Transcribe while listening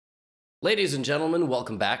Ladies and gentlemen,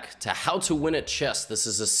 welcome back to How to Win at Chess. This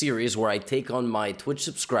is a series where I take on my Twitch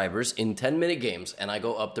subscribers in 10-minute games and I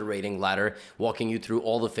go up the rating ladder, walking you through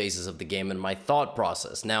all the phases of the game and my thought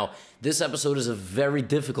process. Now, this episode is a very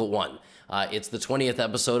difficult one. It's the 20th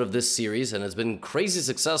episode of this series and it's been crazy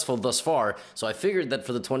successful thus far, so I figured that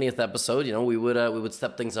for the 20th episode, you know, we would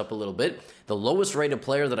step things up a little bit. The lowest rated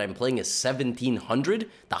player that I'm playing is 1700.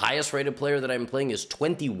 The highest rated player that I'm playing is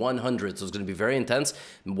 2100, so it's going to be very intense.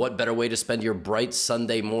 What better way to spend your bright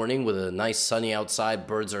Sunday morning with a nice sunny outside,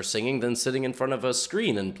 birds are singing, than sitting in front of a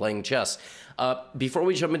screen and playing chess. Before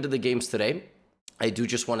we jump into the games today, I do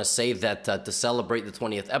just want to say that to celebrate the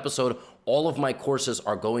 20th episode, all of my courses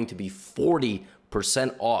are going to be 40%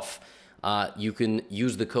 off. You can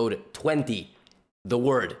use the code 20, the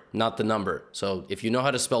word, not the number. So if you know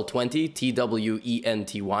how to spell 20,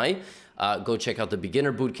 T-W-E-N-T-Y, go check out the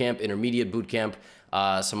beginner bootcamp, intermediate bootcamp,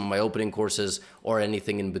 some of my opening courses, or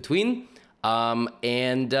anything in between.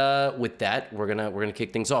 With that, we're gonna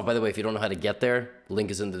kick things off. By the way, if you don't know how to get there,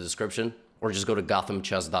 link is in the description, or just go to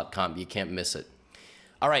Gothamchess.com. You can't miss it.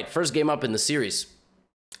 All right, first game up in the series.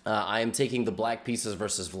 I am taking the black pieces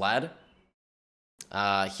versus Vlad.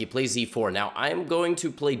 He plays e4. Now, I am going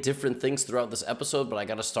to play different things throughout this episode, but I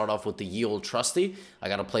got to start off with the ye old trusty. I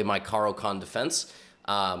got to play my Caro-Kann defense.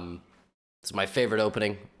 It's my favorite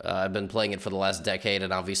opening. I've been playing it for the last decade,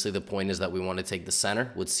 and obviously the point is that we want to take the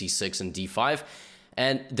center with c6 and d5.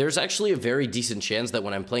 And there's actually a very decent chance that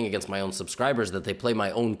when I'm playing against my own subscribers that they play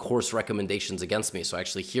my own course recommendations against me. So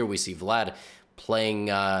actually here we see Vlad playing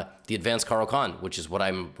the advanced Caro-Kann, which is what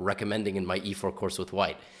I'm recommending in my e4 course with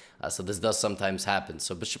white. So this does sometimes happen.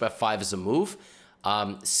 So bishop f5 is a move.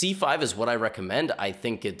 c5 is what I recommend. I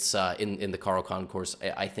think it's in the Caro-Kann course.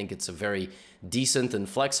 I think it's a very decent and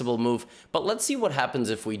flexible move. But let's see what happens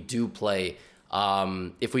if we do play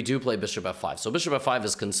bishop f5. So bishop f5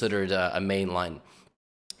 is considered a main line.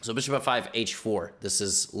 So bishop f5, h4. This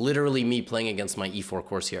is literally me playing against my e4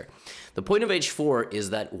 course here. The point of h4 is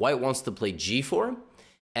that white wants to play g4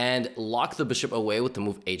 and lock the bishop away with the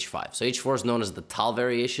move h5. So h4 is known as the Tal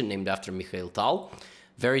variation, named after Mikhail Tal.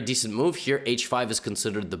 Very decent move. Here, h5 is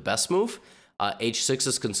considered the best move. h6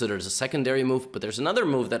 is considered a secondary move, but there's another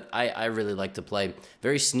move that I really like to play.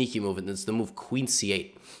 Very sneaky move, and it's the move queen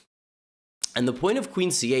c8. And the point of queen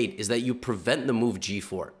c8 is that you prevent the move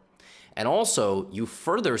g4. And also, you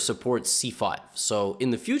further support c5. So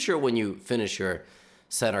in the future, when you finish your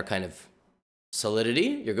center kind of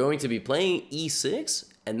solidity, you're going to be playing e6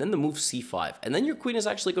 and then the move c5. And then your queen is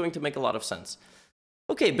actually going to make a lot of sense.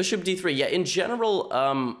 Okay, bishop d3. Yeah, in general,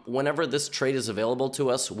 whenever this trade is available to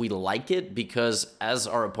us, we like it because, as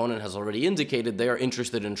our opponent has already indicated, they are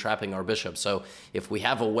interested in trapping our bishop. So if we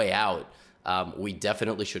have a way out, we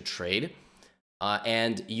definitely should trade.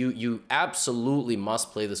 And you absolutely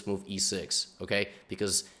must play this move e6, okay?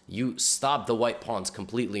 Because you stop the white pawns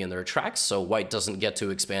completely in their tracks, so white doesn't get to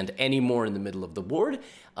expand anymore in the middle of the board.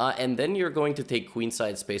 And then you're going to take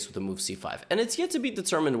queenside space with the move c5. And it's yet to be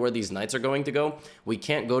determined where these knights are going to go. We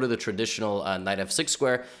can't go to the traditional knight f6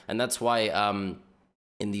 square, and that's why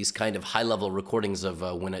in these kind of high-level recordings of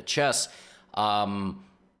Win at Chess,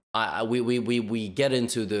 we get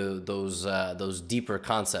into those deeper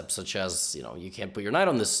concepts, such as, you know, you can't put your knight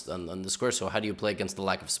on the square, so how do you play against the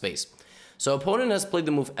lack of space? So opponent has played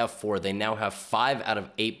the move f4. They now have 5 out of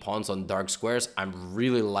 8 pawns on dark squares. I'm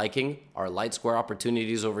really liking our light square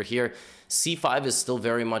opportunities over here. c5 is still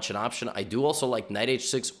very much an option. I do also like knight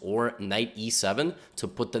h6 or knight e7 to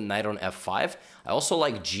put the knight on f5. I also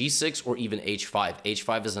like g6 or even h5.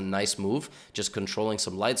 h5 is a nice move, just controlling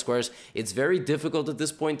some light squares. It's very difficult at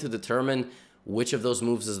this point to determine which of those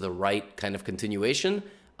moves is the right kind of continuation.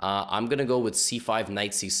 I'm going to go with c5,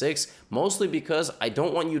 knight c6, mostly because I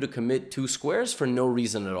don't want you to commit 2 squares for no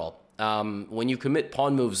reason at all. When you commit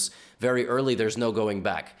pawn moves very early, there's no going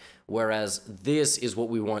back. Whereas this is what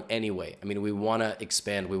we want anyway. I mean, we want to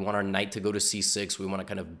expand. We want our knight to go to c6. We want to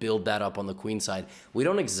kind of build that up on the queen side. We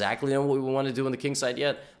don't exactly know what we want to do on the king side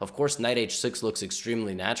yet. Of course, knight h6 looks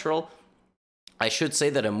extremely natural. I should say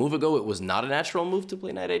that a move ago, it was not a natural move to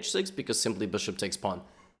play knight h6 because simply bishop takes pawn.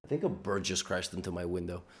 I think a bird just crashed into my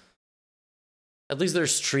window. At least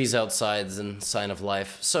there's trees outside and sign of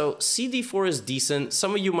life. So cd4 is decent.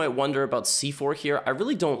 Some of you might wonder about c4 here. I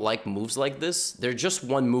really don't like moves like this. They're just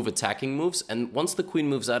one move attacking moves. And once the queen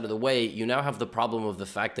moves out of the way, you now have the problem of the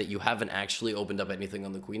fact that you haven't actually opened up anything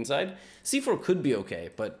on the queen side. c4 could be okay,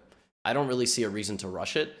 but I don't really see a reason to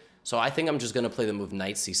rush it. So I think I'm just going to play the move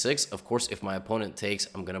knight c6. Of course, if my opponent takes,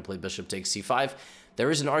 I'm going to play bishop takes c5. There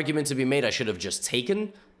is an argument to be made. I should have just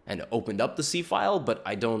taken and opened up the c-file, but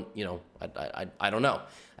I don't, you know, I don't know.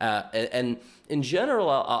 And in general,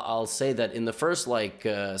 I'll say that in the first like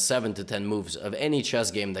 7 to 10 moves of any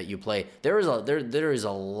chess game that you play, there is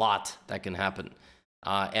a lot that can happen.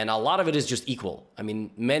 And a lot of it is just equal. I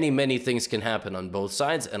mean, many things can happen on both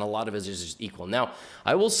sides, and a lot of it is just equal. Now,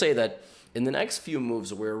 I will say that in the next few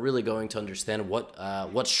moves, we're really going to understand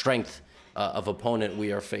what strength of opponent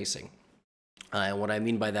we are facing. And what I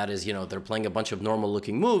mean by that is, you know, they're playing a bunch of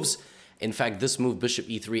normal-looking moves. In fact, this move, bishop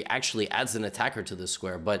e3, actually adds an attacker to this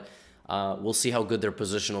square, but we'll see how good their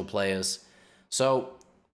positional play is. So,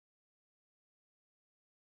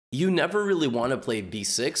 you never really want to play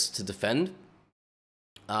b6 to defend,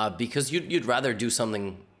 because you'd rather do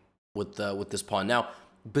something with this pawn. Now,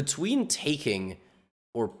 between taking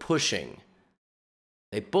or pushing,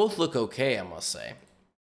 they both look okay, I must say.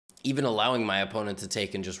 Even allowing my opponent to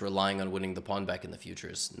take and just relying on winning the pawn back in the future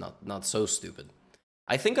is not so stupid.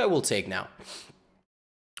 I think I will take now.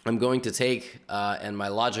 I'm going to take, and my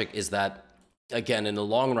logic is that, again, in the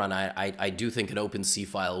long run, I do think an open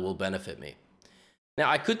c-file will benefit me.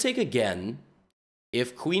 Now, I could take again.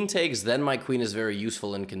 If queen takes, then my queen is very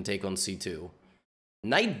useful and can take on c2.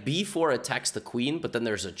 Knight b4 attacks the queen, but then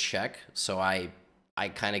there's a check, so I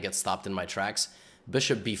kind of get stopped in my tracks.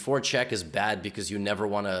 Bishop b4 check is bad because you never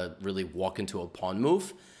want to really walk into a pawn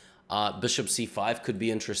move. Bishop c5 could be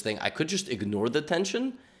interesting. I could just ignore the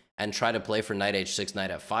tension and try to play for knight h6,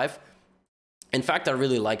 knight f5. In fact, I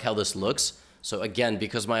really like how this looks. So again,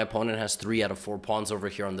 because my opponent has 3 out of 4 pawns over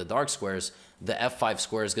here on the dark squares, the f5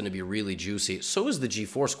 square is going to be really juicy. So is the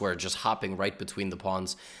g4 square, just hopping right between the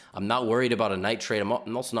pawns. I'm not worried about a knight trade. I'm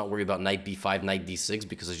also not worried about knight b5, knight d6,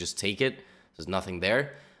 because I just take it. There's nothing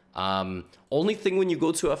there. Only thing when you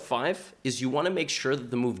go to f5 is you want to make sure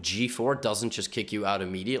that the move g4 doesn't just kick you out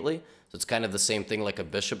immediately. So it's kind of the same thing like a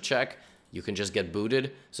bishop check. You can just get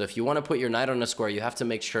booted. So if you want to put your knight on a square, you have to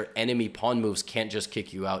make sure enemy pawn moves can't just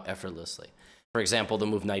kick you out effortlessly. For example, the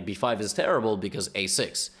move knight b5 is terrible because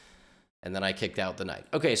a6. And then I kicked out the knight.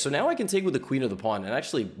 Okay, so now I can take with the queen or the pawn, and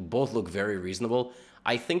actually both look very reasonable.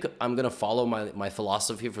 I think I'm going to follow my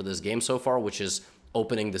philosophy for this game so far, which is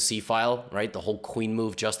opening the c-file, right? The whole queen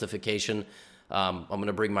move justification. I'm going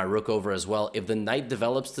to bring my rook over as well. If the knight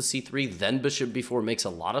develops to c3, then bishop b4 makes a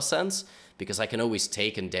lot of sense, because I can always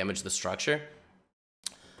take and damage the structure.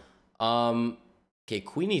 Okay,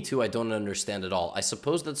 queen e2 I don't understand at all. I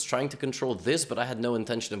suppose that's trying to control this, but I had no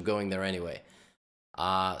intention of going there anyway.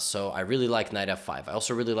 So I really like knight f5. I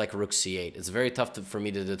also really like rook c8. It's very tough for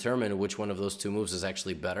me to determine which one of those two moves is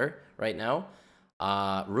actually better right now.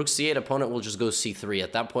 Rook c8, opponent will just go c3.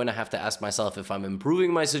 At that point, I have to ask myself if I'm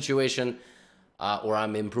improving my situation or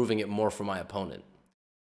I'm improving it more for my opponent.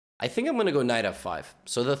 I think I'm going to go knight f5.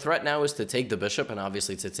 So the threat now is to take the bishop and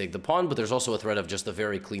obviously to take the pawn, but there's also a threat of just a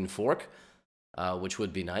very clean fork, which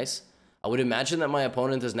would be nice. I would imagine that my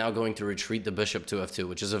opponent is now going to retreat the bishop to f2,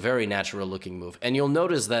 which is a very natural looking move. And you'll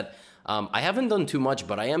notice that I haven't done too much,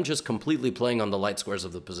 but I am just completely playing on the light squares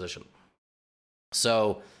of the position.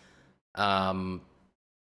 So, right,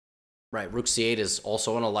 rook c8 is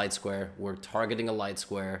also on a light square. We're targeting a light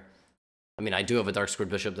square. I mean, I do have a dark squared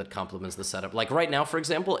bishop that complements the setup. Like right now, for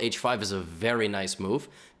example, h5 is a very nice move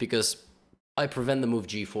because I prevent the move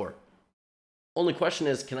g4. Only question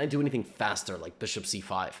is, can I do anything faster, like bishop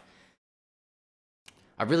c5?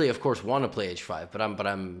 I really, of course, want to play h5, but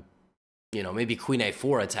I'm, you know, maybe queen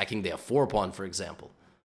a4 attacking the f4 pawn, for example.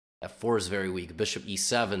 f4 is very weak. Bishop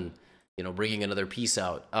e7, you know, bringing another piece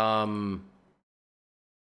out.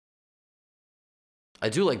 I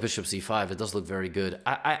do like bishop c5. It does look very good.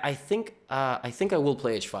 I think I will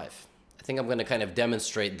play h5. I think I'm going to kind of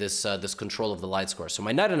demonstrate this this control of the light square. So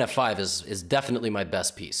my knight on f5 is definitely my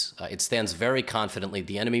best piece. It stands very confidently.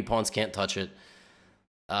 The enemy pawns can't touch it.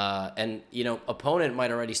 And you know, opponent might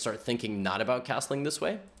already start thinking not about castling this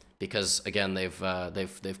way because again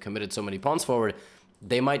they've committed so many pawns forward.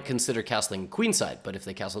 They might consider castling queenside, but if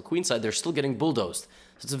they castle queenside, they're still getting bulldozed.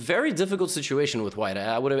 So it's a very difficult situation with white.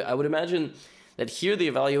 I would imagine that here the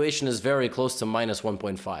evaluation is very close to minus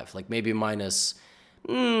 1.5, like maybe minus,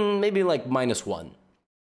 maybe like minus 1.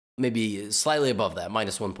 Maybe slightly above that,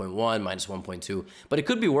 minus 1.1, minus 1.2. But it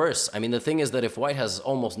could be worse. I mean, the thing is that if white has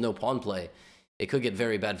almost no pawn play, it could get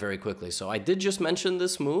very bad very quickly. So I did just mention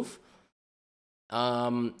this move.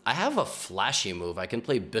 I have a flashy move. I can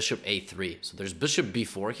play bishop a3. So there's bishop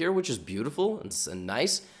b4 here, which is beautiful and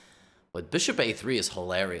nice. But bishop a3 is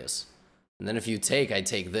hilarious. And then if you take, I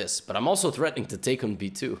take this. But I'm also threatening to take on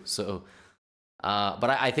b2. So, but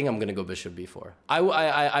I think I'm going to go bishop b4.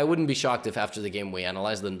 I wouldn't be shocked if after the game we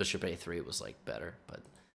analyzed, then bishop a3 was like better. But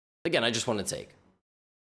again, I just want to take.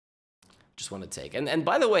 Just want to take. And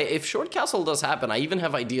by the way, if short castle does happen, I even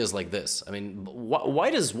have ideas like this. I mean,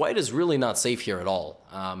 white is really not safe here at all.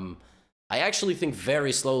 I actually think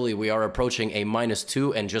very slowly we are approaching a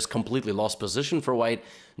 -2 and just completely lost position for white,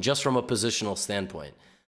 just from a positional standpoint.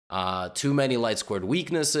 Too many light squared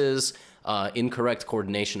weaknesses, incorrect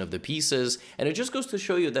coordination of the pieces, and it just goes to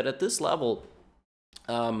show you that at this level,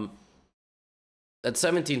 at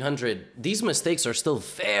 1700, these mistakes are still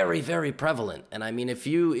very, very prevalent. And I mean, if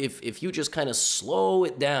you just kind of slow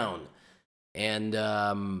it down and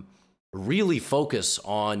really focus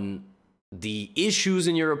on the issues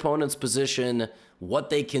in your opponent's position,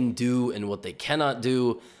 what they can do and what they cannot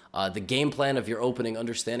do, the game plan of your opening,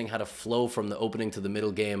 understanding how to flow from the opening to the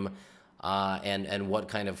middle game, and what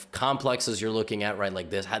kind of complexes you're looking at, right?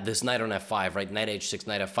 Like this knight on f5, right? Knight h6,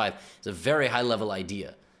 knight f5. It's a very high level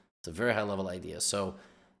idea. It's a very high level idea. So,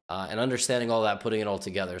 and understanding all that, putting it all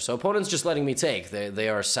together. So opponent's just letting me take. They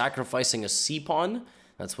are sacrificing a c-pawn.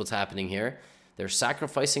 That's what's happening here. They're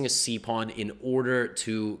sacrificing a c-pawn in order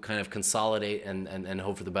to kind of consolidate and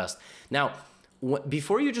hope for the best. Now,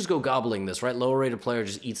 before you just go gobbling this, right? Lower rated player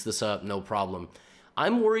just eats this up, no problem.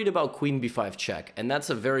 I'm worried about queen b5 check, and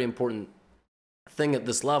that's a very important thing at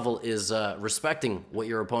this level, is respecting what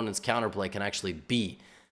your opponent's counterplay can actually be.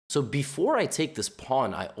 So before I take this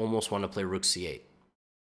pawn, I almost want to play rook c8.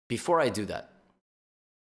 Before I do that.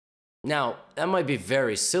 Now, that might be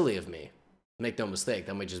very silly of me. Make no mistake,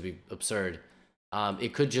 that might just be absurd.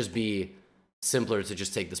 It could just be simpler to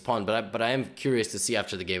just take this pawn, but I am curious to see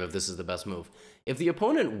after the game if this is the best move. If the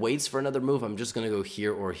opponent waits for another move, I'm just going to go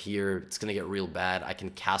here or here. It's going to get real bad. I can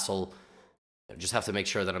castle. I just have to make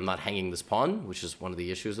sure that I'm not hanging this pawn, which is one of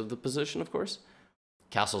the issues of the position, of course.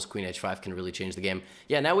 Castles, queen h5 can really change the game.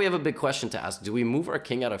 Yeah, now we have a big question to ask. Do we move our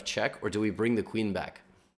king out of check, or do we bring the queen back?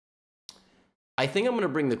 I think I'm going to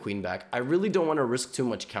bring the queen back. I really don't want to risk too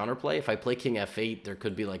much counterplay. If I play king f8, there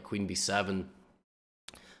could be like queen b7.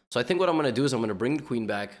 So I think what I'm going to do is I'm going to bring the queen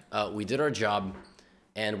back. We did our job,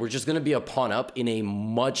 and we're just going to be a pawn up in a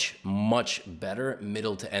much, much better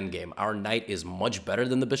middle to end game. Our knight is much better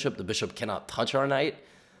than the bishop. The bishop cannot touch our knight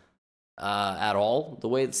at all, the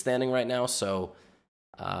way it's standing right now. So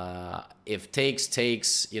if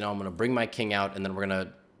takes, you know, I'm going to bring my king out, and then we're going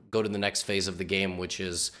to go to the next phase of the game, which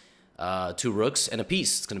is 2 rooks and a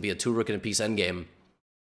piece. It's going to be a 2 rook and a piece endgame,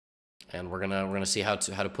 and we're gonna see how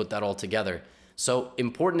to put that all together. So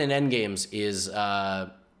important in endgames is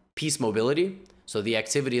piece mobility. So the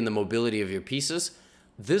activity and the mobility of your pieces.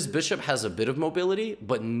 This bishop has a bit of mobility,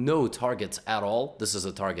 but no targets at all. This is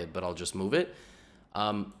a target, but I'll just move it.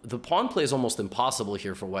 The pawn play is almost impossible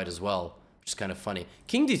here for white as well, which is kind of funny.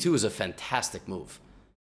 King d2 is a fantastic move,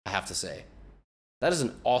 I have to say. That is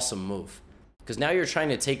an awesome move, because now you're trying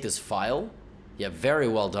to take this file. Yeah, very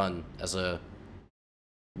well done as a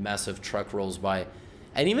massive truck rolls by.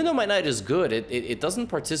 And even though my knight is good, it doesn't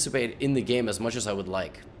participate in the game as much as I would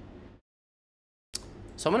like.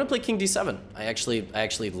 So I'm going to play king d7. I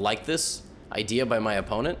actually like this idea by my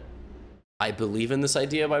opponent. I believe in this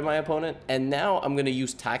idea by my opponent. And now I'm going to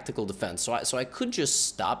use tactical defense. So I could just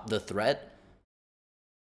stop the threat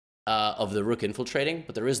of the rook infiltrating,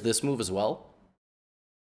 but there is this move as well.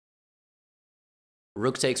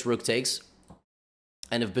 Rook takes,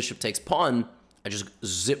 and if bishop takes pawn, I just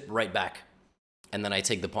zip right back, and then I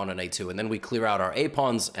take the pawn on a2, and then we clear out our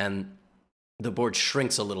a-pawns, and the board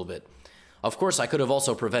shrinks a little bit. Of course, I could have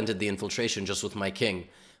also prevented the infiltration just with my king,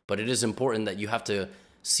 but it is important that you have to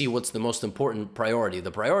see what's the most important priority.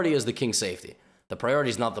 The priority is the king's safety. The priority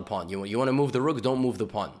is not the pawn. You want to move the rook, don't move the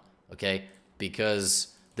pawn, okay?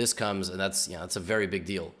 Because this comes, and that's a very big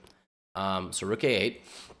deal. So rook a8.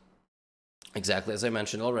 Exactly as I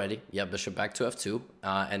mentioned already. Yeah, bishop back to f2,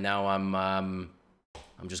 and now I'm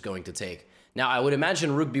just going to take. Now I would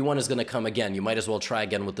imagine rook b1 is going to come again. You might as well try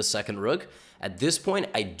again with the second rook. At this point,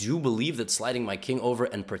 I do believe that sliding my king over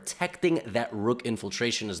and protecting that rook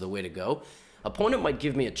infiltration is the way to go. Opponent might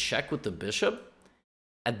give me a check with the bishop.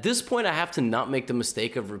 At this point, I have to not make the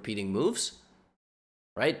mistake of repeating moves,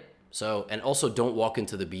 right? So, and also don't walk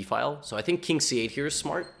into the b file. So I think king c8 here is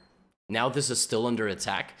smart. Now this is still under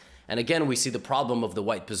attack. And again, we see the problem of the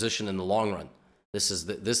white position in the long run. This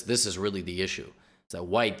is really the issue. Is that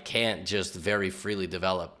white can't just very freely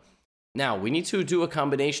develop. Now, we need to do a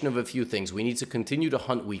combination of a few things. We need to continue to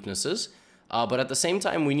hunt weaknesses, but at the same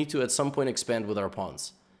time, we need to at some point expand with our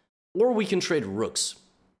pawns. Or we can trade rooks.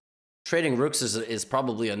 Trading rooks is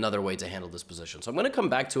probably another way to handle this position. So I'm going to come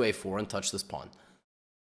back to a4 and touch this pawn.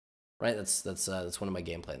 Right? That's one of my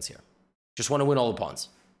game plans here. Just want to win all the pawns.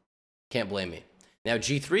 Can't blame me. Now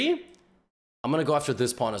g3, I'm going to go after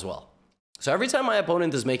this pawn as well. So every time my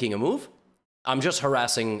opponent is making a move, I'm just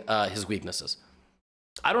harassing his weaknesses.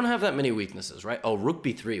 I don't have that many weaknesses, right? Oh, rook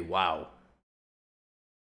b3. Wow.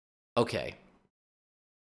 Okay.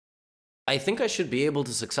 I think I should be able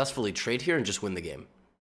to successfully trade here and just win the game.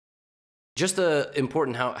 Just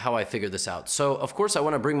important how I figure this out. So, of course, I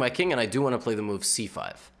want to bring my king, and I do want to play the move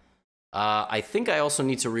c5. I think I also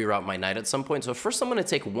need to reroute my knight at some point. So first I'm going to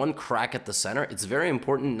take one crack at the center. It's very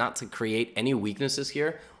important not to create any weaknesses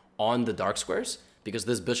here on the dark squares, because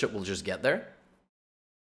this bishop will just get there.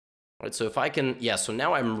 All right, so if I can, yeah, so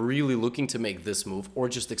now I'm really looking to make this move or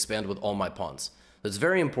just expand with all my pawns. It's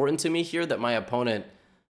very important to me here that my opponent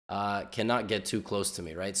cannot get too close to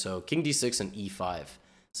me, right? So king d6 and e5.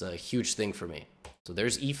 It's a huge thing for me. So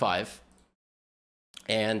there's e5.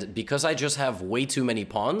 And because I just have way too many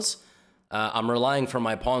pawns, I'm relying for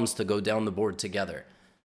my pawns to go down the board together.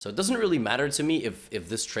 So it doesn't really matter to me if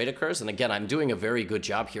this trade occurs. And again, I'm doing a very good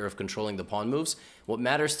job here of controlling the pawn moves. What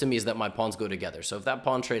matters to me is that my pawns go together. So if that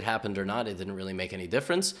pawn trade happened or not, it didn't really make any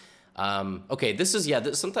difference. Okay, this is,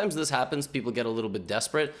 yeah, sometimes this happens. People get a little bit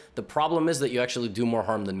desperate. The problem is that you actually do more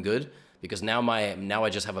harm than good, because now I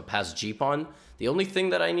just have a passed g pawn. The only thing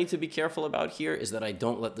that I need to be careful about here is that I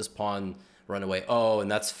don't let this pawn run away. Oh, and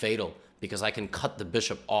that's fatal, because I can cut the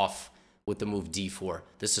bishop off with the move d4.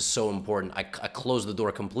 This is so important. I close the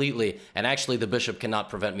door completely, and actually the bishop cannot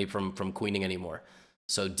prevent me from queening anymore.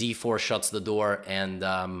 So d4 shuts the door,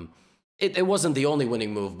 and it wasn't the only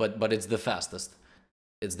winning move, but it's the fastest.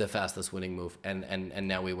 It's the fastest winning move, and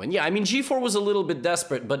now we win. Yeah, I mean, g4 was a little bit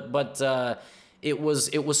desperate, but it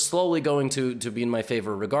was slowly going to be in my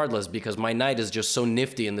favor regardless, because my knight is just so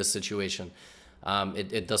nifty in this situation.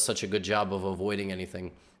 It does such a good job of avoiding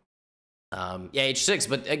anything. Yeah, h6,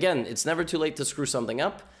 but again, it's never too late to screw something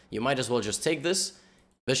up. You might as well just take this.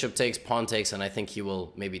 Bishop takes, pawn takes, and I think he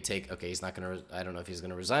will maybe take... Okay, he's not going to... I don't know if he's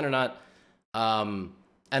going to resign or not.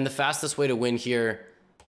 And the fastest way to win here,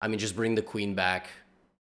 I mean, just bring the queen back,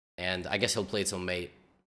 and I guess he'll play till mate.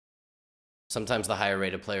 Sometimes the higher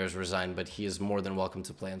rated players resign, but he is more than welcome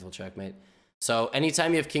to play until checkmate. So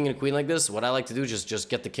anytime you have king and queen like this, what I like to do is just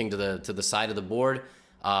get the king to the side of the board.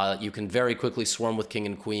 You can very quickly swarm with king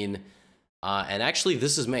and queen. And actually,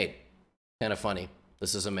 this is mate. Kind of funny.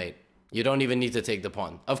 This is a mate. You don't even need to take the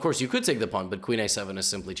pawn. Of course, you could take the pawn, but queen a7 is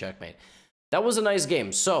simply checkmate. That was a nice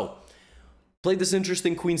game. So, played this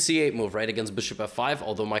interesting queen c8 move, right, against bishop f5,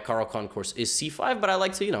 although my Caro-Kann course is c5, but I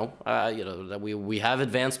like to, that we have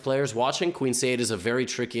advanced players watching. Queen c8 is a very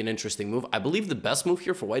tricky and interesting move. I believe the best move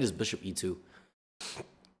here for white is bishop e2.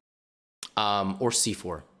 Or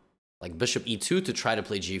c4. Like bishop e2 to try to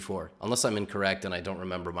play g4, unless I'm incorrect and I don't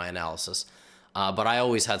remember my analysis. But I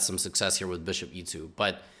always had some success here with bishop e2.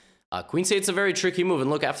 But queen c8 is a very tricky move. And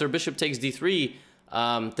look, after bishop takes d3,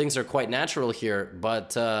 things are quite natural here.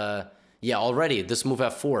 But yeah, already this move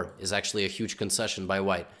f4 is actually a huge concession by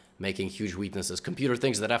white, making huge weaknesses. Computer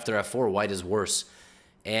thinks that after f4, white is worse.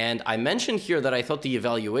 And I mentioned here that I thought the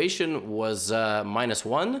evaluation was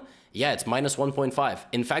 -1. Yeah, it's -1.5.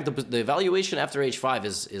 In fact, the evaluation after h5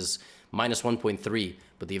 is -1.3,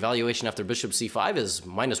 but the evaluation after bishop c5 is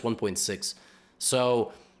 -1.6.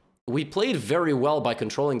 So we played very well by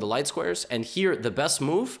controlling the light squares, and here the best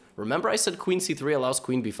move, remember I said queen c3 allows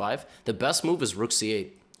queen b5? The best move is rook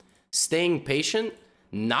c8. Staying patient,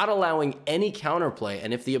 not allowing any counterplay,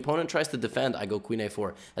 and if the opponent tries to defend, I go queen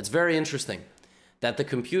a4. That's very interesting, that the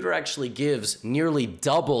computer actually gives nearly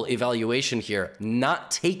double evaluation here, not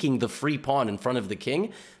taking the free pawn in front of the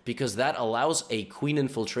king, because that allows a queen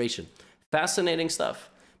infiltration. Fascinating stuff.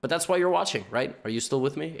 But that's why you're watching, right? Are you still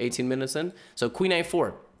with me? 18 minutes in? So queen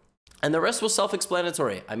a4. And the rest was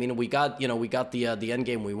self-explanatory. I mean, we got the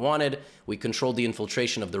endgame we wanted. We controlled the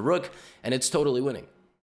infiltration of the rook, and it's totally winning.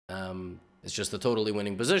 It's just a totally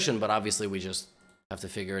winning position, but obviously we just have to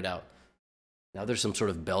figure it out. Now there's some sort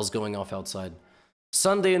of bells going off outside.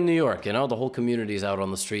 Sunday in New York, the whole community's out on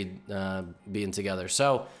the street being together.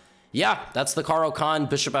 So, yeah, that's the Caro-Kann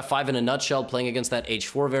bishop f5 in a nutshell, playing against that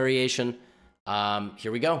h4 variation.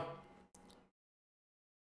 Here we go.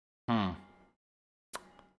 I'll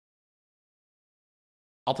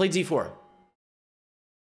play d4.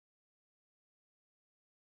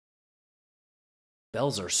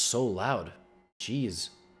 Bells are so loud. Jeez.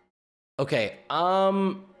 Okay,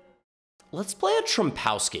 let's play a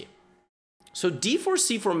Trumpowski. So d4,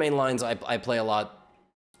 c4 main lines I play a lot.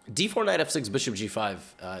 d4, knight f6, bishop g5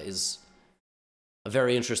 is a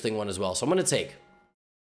very interesting one as well. So I'm going to take.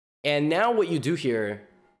 And now what you do here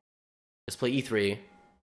is play e3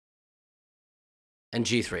 and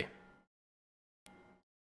g3.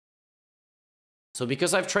 So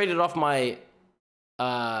because I've traded off my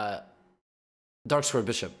dark square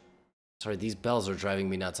bishop, Sorry, these bells are driving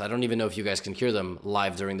me nuts. I don't even know if you guys can hear them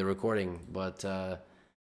live during the recording, but and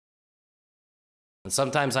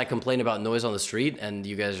sometimes I complain about noise on the street, and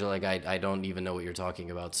you guys are like, I don't even know what you're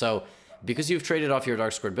talking about. So, because you've traded off your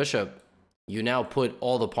dark squared bishop, you now put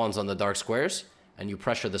all the pawns on the dark squares, and you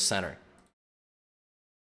pressure the center.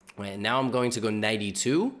 Right, now I'm going to go knight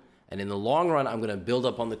e2, and in the long run, I'm going to build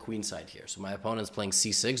up on the queen side here. So my opponent's playing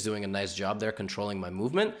c6, doing a nice job there, controlling my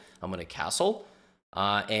movement. I'm going to castle.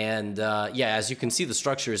 Yeah, as you can see, the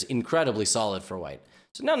structure is incredibly solid for white.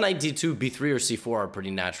 So now knight d2, b3, or c4 are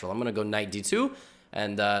pretty natural. I'm going to go knight d2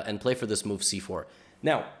 and play for this move c4.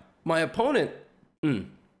 Now, my opponent...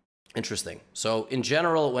 interesting. So in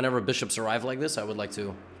general, whenever bishops arrive like this, I would like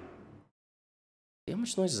to... See how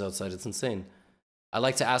much noise is outside? It's insane. I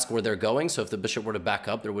like to ask where they're going. So if the bishop were to back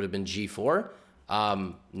up, there would have been g4.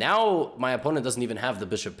 Now my opponent doesn't even have the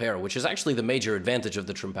bishop pair, which is actually the major advantage of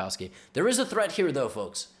the Trompowsky. There is a threat here, though,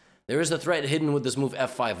 folks. There is a threat hidden with this move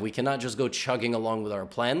f5. We cannot just go chugging along with our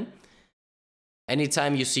plan.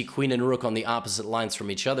 Anytime you see queen and rook on the opposite lines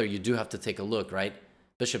from each other, you do have to take a look, right?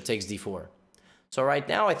 Bishop takes d4. So right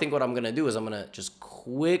now, I think what I'm going to do is I'm going to just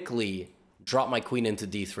quickly drop my queen into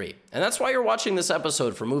d3. And that's why you're watching this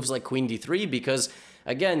episode, for moves like queen d3, because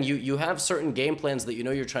again, you have certain game plans that you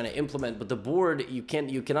know you're trying to implement, but the board, you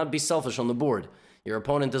cannot be selfish on the board. Your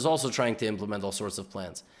opponent is also trying to implement all sorts of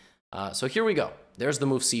plans. So here we go. There's the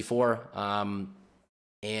move c4.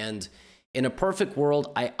 And in a perfect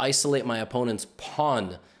world, I isolate my opponent's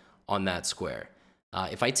pawn on that square.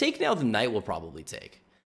 If I take now, the knight will probably take.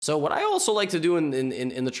 So what I also like to do in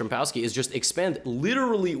the Trompowsky is just expand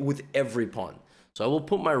literally with every pawn. So I will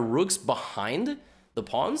put my rooks behind the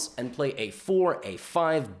pawns and play a4,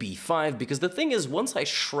 a5, b5, because the thing is, once I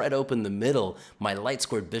shred open the middle, my light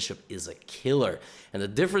squared bishop is a killer. And the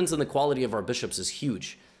difference in the quality of our bishops is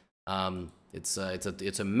huge. It's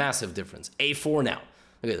a massive difference. a4 now.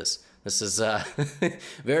 Look at this. This is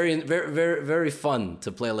very fun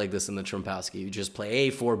to play like this in the Trompowsky. You just play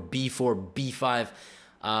a4, b4, b5.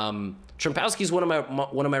 Trompowsky is one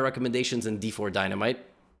of my recommendations in D4 Dynamite.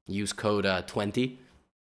 Use code 20.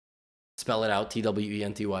 Spell it out, TWENTY,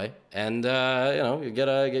 and you know, you get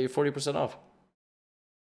your 40% off.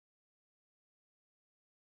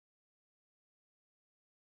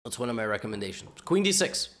 That's one of my recommendations. Queen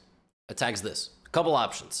d6 attacks this. A couple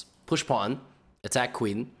options: push pawn, attack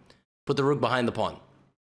queen, put the rook behind the pawn.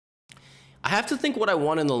 I have to think what I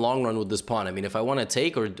want in the long run with this pawn. I mean, if I want to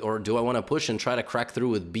take or do I want to push and try to crack through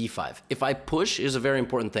with b5? If I push, is a very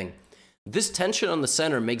important thing. This tension on the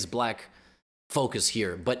center makes black focus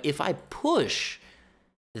here. But if I push,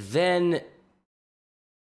 then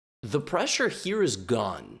the pressure here is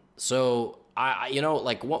gone. So, you know,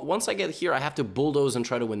 like once I get here, I have to bulldoze and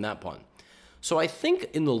try to win that pawn. So I think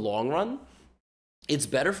in the long run, it's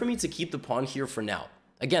better for me to keep the pawn here for now.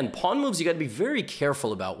 Again, pawn moves you got to be very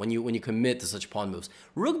careful about when you commit to such pawn moves.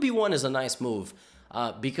 Rook b1 is a nice move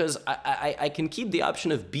because I can keep the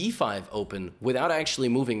option of b5 open without actually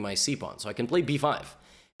moving my c pawn. So I can play b5,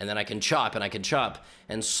 and then I can chop and I can chop,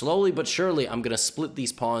 and slowly but surely I'm going to split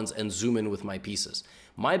these pawns and zoom in with my pieces.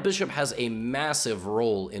 My bishop has a massive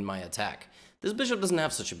role in my attack. This bishop doesn't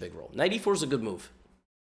have such a big role. Knight e4 is a good move.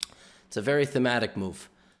 It's a very thematic move.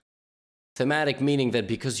 Thematic meaning that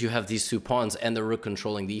because you have these two pawns and the rook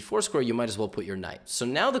controlling the e4 square, you might as well put your knight. So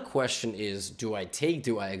now the question is, do I take,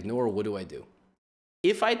 do I ignore, what do I do?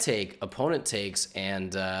 If I take, opponent takes,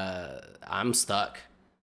 and I'm stuck,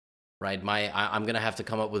 right? I'm going to have to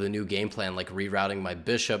come up with a new game plan, like rerouting my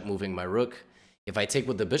bishop, moving my rook. If I take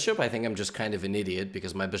with the bishop, I think I'm just kind of an idiot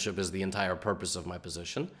because my bishop is the entire purpose of my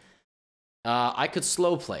position. I could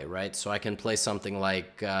slow play, right? So I can play something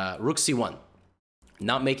like rook c1.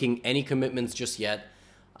 Not making any commitments just yet.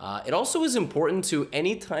 It also is important to,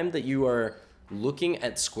 any time that you are looking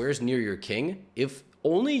at squares near your king, if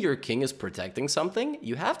only your king is protecting something,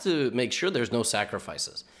 you have to make sure there's no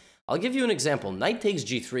sacrifices. I'll give you an example. Knight takes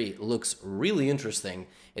g3 looks really interesting.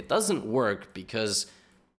 It doesn't work because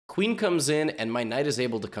queen comes in and my knight is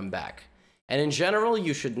able to come back. And in general,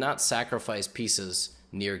 you should not sacrifice pieces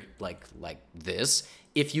near like this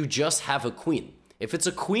if you just have a queen. If it's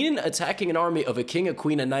a queen attacking an army of a king, a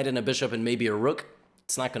queen, a knight, and a bishop, and maybe a rook,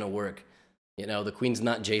 it's not going to work. You know, the queen's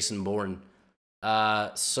not Jason Bourne.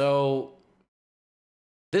 So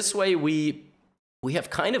this way we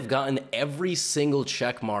have kind of gotten every single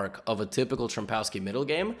check mark of a typical Trompowsky middle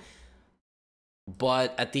game.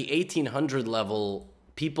 But at the 1800 level,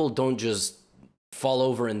 people don't just fall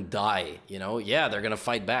over and die, you know? Yeah, they're going to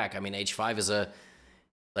fight back. I mean, h5 is a...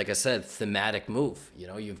 like I said, thematic move. You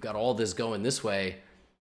know, you've got all this going this way.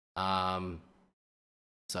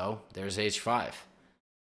 So there's h5.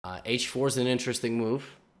 H4 is an interesting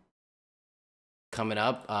move. Coming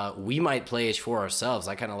up, we might play H4 ourselves.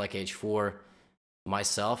 I kind of like H4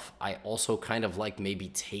 myself. I also kind of like maybe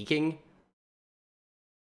taking.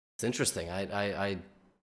 It's interesting. I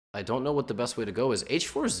don't know what the best way to go is.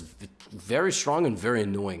 H4 is very strong and very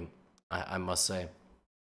annoying, I must say.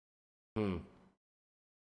 Can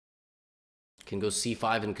go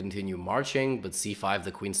C5 and continue marching, but C5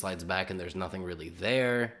 the queen slides back and there's nothing really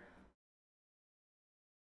there.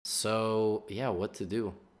 So, yeah, what to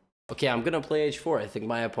do? Okay, I'm gonna play H4. I think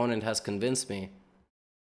my opponent has convinced me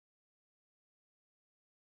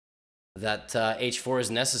that H4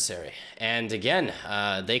 is necessary. And again,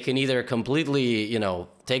 they can either completely, you know,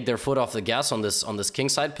 take their foot off the gas on this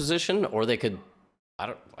kingside position, or they could,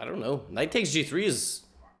 I don't know. Knight takes G3 is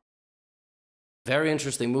very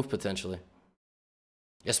interesting move potentially.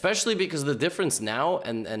 Especially because the difference now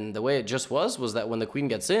and the way it just was that when the queen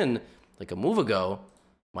gets in, like a move ago,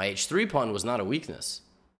 my H3 pawn was not a weakness.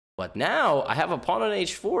 But now I have a pawn on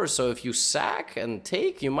H4, so if you sack and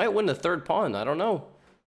take, you might win the third pawn. I don't know.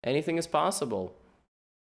 Anything is possible.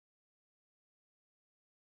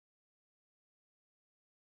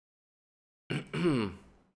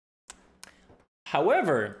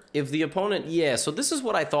 However, if the opponent... Yeah, so this is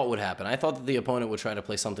what I thought would happen. I thought that the opponent would try to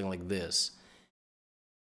play something like this.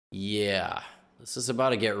 Yeah, this is about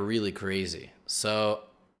to get really crazy. So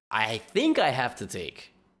I think I have to take.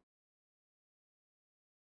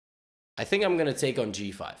 I think I'm going to take on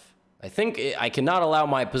G5. I think I cannot allow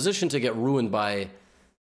my position to get ruined by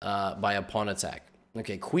a pawn attack.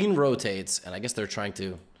 Okay, queen rotates, and I guess they're trying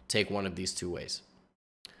to take one of these two ways.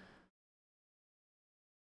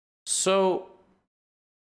 So,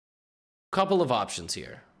 couple of options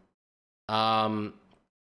here.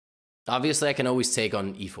 Obviously, I can always take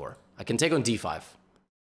on E4. I can take on D5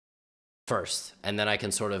 first, and then I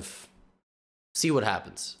can sort of see what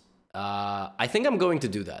happens. I think I'm going to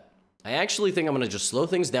do that. I actually think I'm going to just slow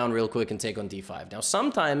things down real quick and take on D5. Now,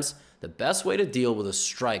 sometimes the best way to deal with a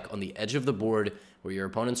strike on the edge of the board where your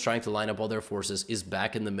opponent's trying to line up all their forces is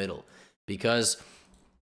back in the middle. Because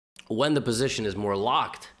when the position is more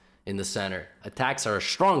locked in the center, attacks are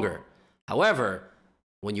stronger. However,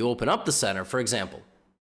 when you open up the center, for example,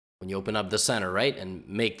 when you open up the center, right, and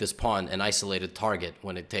make this pawn an isolated target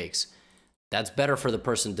when it takes, that's better for the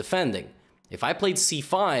person defending. If I played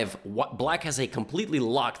C5, black has a completely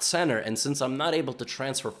locked center, and since I'm not able to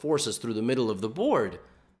transfer forces through the middle of the board,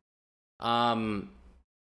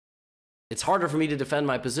 it's harder for me to defend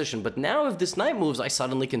my position. But now if this knight moves, I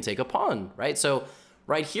suddenly can take a pawn, right? So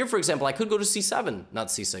right here, for example, I could go to C7, not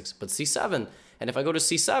C6, but C7. And if I go to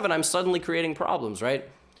C7, I'm suddenly creating problems, right?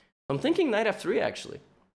 I'm thinking knight F3, actually.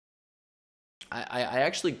 I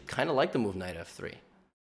actually kind of like the move knight F3.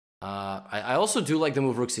 I also do like the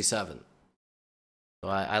move rook C7. So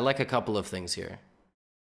I like a couple of things here.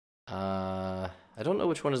 I don't know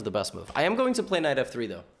which one is the best move. I am going to play knight F3,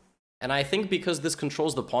 though. And I think because this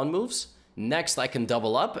controls the pawn moves, next I can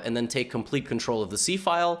double up and then take complete control of the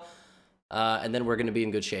c-file. And then we're going to be in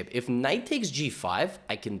good shape. If knight takes G5,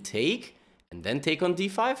 I can take and then take on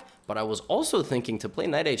D5. But I was also thinking to play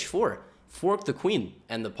knight H4, fork the queen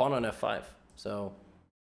and the pawn on F5. So...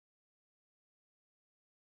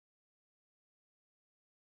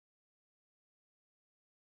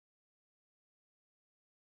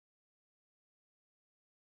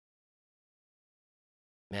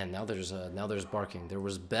 Man, now there's barking. There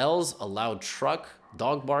was bells, a loud truck,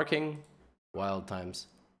 dog barking, wild times.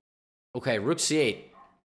 Okay, rook c8.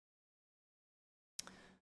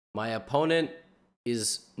 My opponent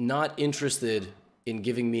is not interested in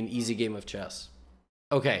giving me an easy game of chess.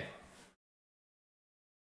 Okay.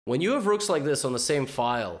 When you have rooks like this on the same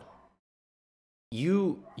file,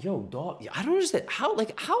 yo, dog, I don't understand. How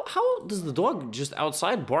does the dog just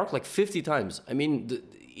outside bark like 50 times? I mean,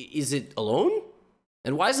 is it alone?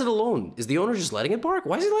 And why is it alone? Is the owner just letting it bark?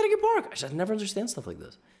 Why is he letting it bark? I never understand stuff like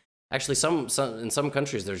this. Actually, in some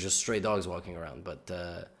countries, there's just stray dogs walking around,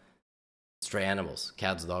 but stray animals,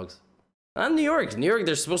 cats, dogs. Not in New York. New York,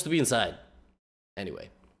 they're supposed to be inside. Anyway.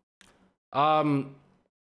 Rook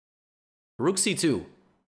c2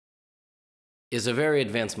 is a very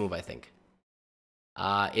advanced move, I think.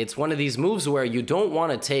 It's one of these moves where you don't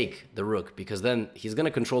want to take the rook, because then he's going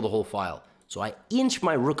to control the whole file. So I inch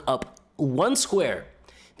my rook up one square,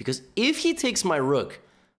 because if he takes my rook,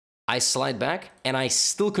 I slide back and I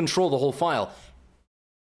still control the whole file,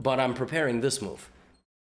 but I'm preparing this move.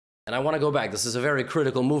 And I want to go back. This is a very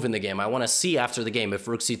critical move in the game. I want to see after the game if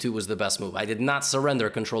rook c2 was the best move. I did not surrender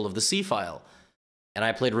control of the c file, and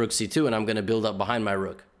I played rook c2, and I'm going to build up behind my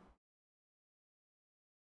rook.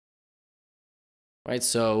 Right,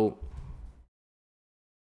 so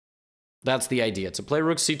That's the idea, to play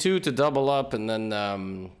rook c2 to double up and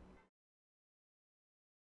then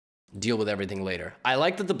deal with everything later. I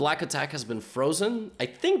like that the black attack has been frozen. I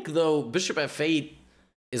think, though, bishop f8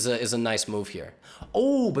 is a nice move here.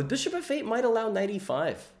 Oh, but bishop f8 might allow knight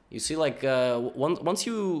e5. You see, like, once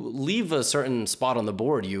you leave a certain spot on the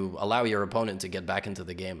board, you allow your opponent to get back into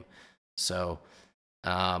the game. So,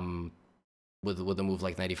 with a move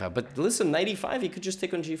like knight e5. But listen, knight e5, he could just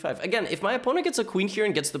take on g5. Again, if my opponent gets a queen here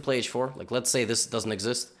and gets to play h4, like, let's say this doesn't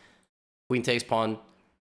exist. Queen takes pawn,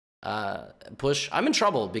 push. I'm in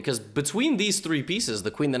trouble, because between these three pieces,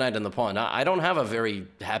 the queen, the knight, and the pawn, I don't have a very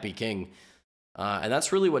happy king. And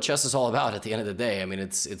that's really what chess is all about at the end of the day. I mean,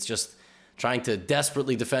 it's just trying to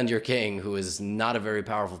desperately defend your king, who is not a very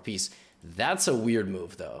powerful piece. That's a weird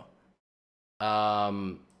move, though.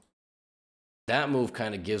 That move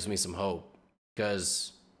kind of gives me some hope,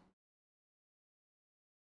 because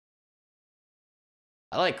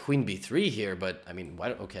I like queen b3 here, but I mean,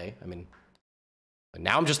 why? Okay, I mean,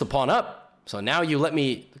 now I'm just a pawn up. So now you let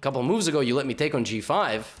me, a couple of moves ago, you let me take on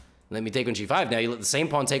g5. Let me take on g5. Now you let the same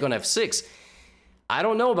pawn take on f6. I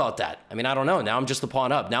don't know about that. I mean, I don't know. Now I'm just a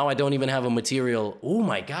pawn up. Now I don't even have a material. Oh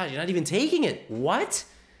my God, you're not even taking it. What?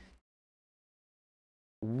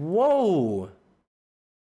 Whoa.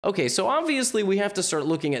 Okay, so obviously we have to start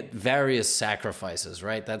looking at various sacrifices,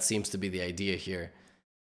 right? That seems to be the idea here.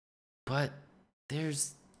 But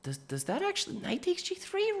does that actually, knight takes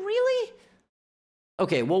g3, really?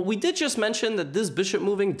 Okay, well, we did just mention that this bishop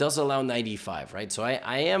moving does allow knight e5, right? So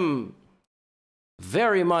I am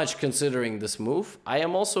very much considering this move. I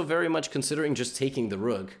am also very much considering just taking the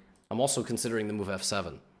rook. I'm also considering the move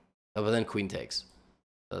f7. Oh, but then queen takes.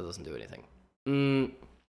 That doesn't do anything.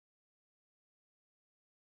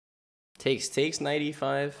 Takes, knight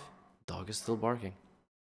e5. Dog is still barking.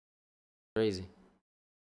 Crazy.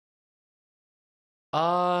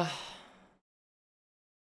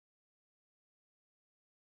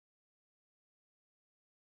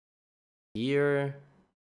 Here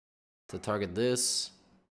to target this.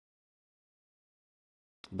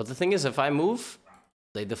 But the thing is, if I move,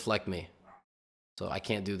 they deflect me. So I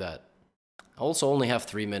can't do that. I also only have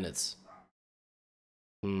 3 minutes.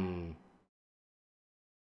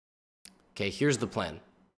 Okay, here's the plan.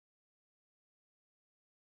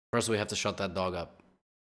 First, we have to shut that dog up.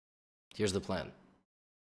 Here's the plan.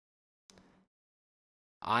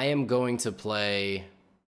 I am going to play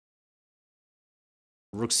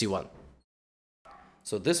rook c1.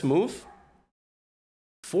 So this move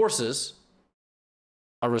forces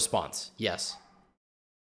a response, yes.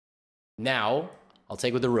 Now, I'll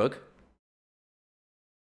take with the rook.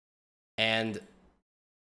 And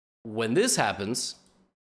when this happens,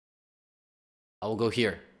 I will go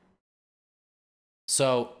here.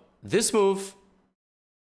 So this move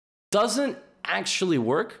doesn't actually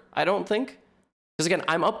work, I don't think. Because again,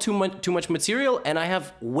 I'm up too much material and I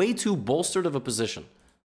have way too bolstered of a position.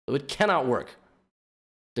 So it cannot work.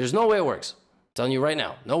 There's no way it works. I'm telling you right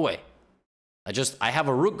now, no way. I have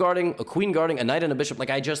a rook guarding, a queen guarding, a knight and a bishop. Like,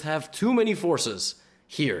 I just have too many forces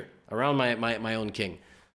here around my own king.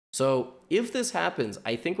 So if this happens,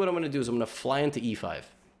 I think what I'm going to do is I'm going to fly into e5.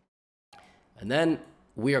 And then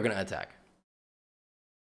we are going to attack.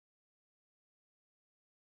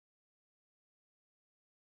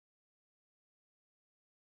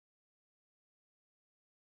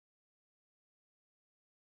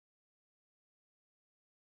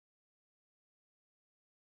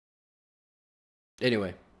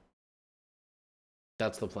 Anyway,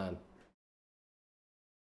 that's the plan.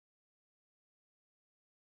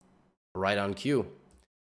 Right on cue.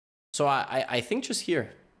 So I think just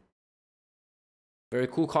here. Very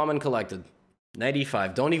cool, calm, and collected. Knight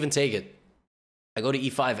e5. Don't even take it. I go to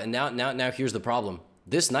e5, and now here's the problem.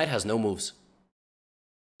 This knight has no moves.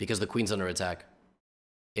 Because the queen's under attack.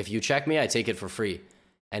 If you check me, I take it for free.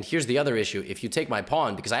 And here's the other issue. If you take my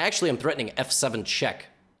pawn, because I actually am threatening f7 check.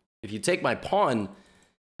 If you take my pawn,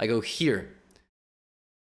 I go here.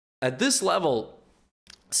 At this level,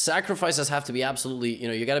 sacrifices have to be absolutely,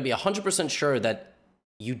 you got to be 100% sure that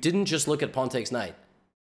you didn't just look at pawn takes knight,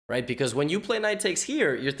 right? Because when you play knight takes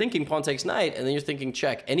here, you're thinking pawn takes knight, and then you're thinking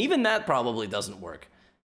check. And even that probably doesn't work.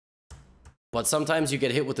 But sometimes you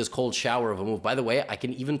get hit with this cold shower of a move. By the way, I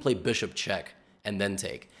can even play bishop check and then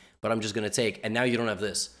take. But I'm just going to take, and now you don't have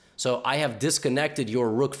this. So I have disconnected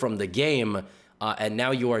your rook from the game, and now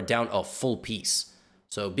you are down a full piece.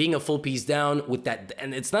 So being a full piece down with that,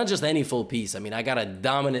 and it's not just any full piece. I mean, I got a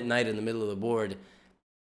dominant knight in the middle of the board.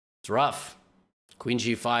 It's rough. Queen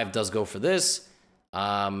g5 does go for this.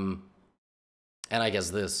 And I guess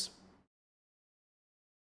this.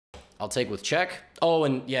 I'll take with check. Oh,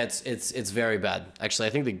 and yeah, it's very bad. Actually,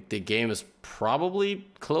 I think the game is probably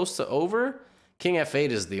close to over. King f8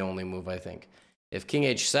 is the only move, I think. If king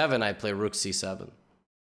h7, I play rook c7.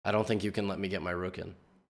 I don't think you can let me get my rook in.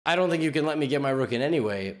 I don't think you can let me get my rook in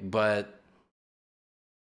anyway, but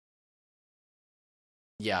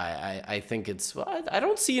yeah, I think it's... Well, I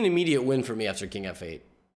don't see an immediate win for me after king f8.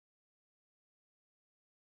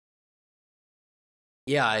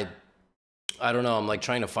 Yeah, I don't know. I'm like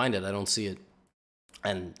trying to find it. I don't see it.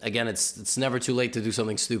 And again, it's never too late to do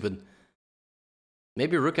something stupid.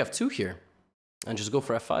 Maybe rook f2 here and just go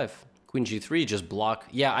for f5. Queen g3, just block.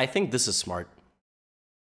 Yeah, I think this is smart.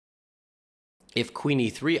 If queen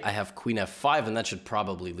e3, I have queen f5, and that should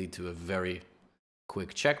probably lead to a very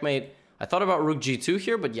quick checkmate. I thought about rook g2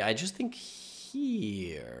 here, but yeah, I just think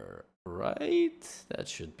here, right? That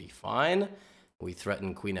should be fine. We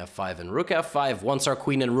threaten queen f5 and rook f5. Once our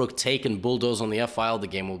queen and rook take and bulldoze on the f-file, the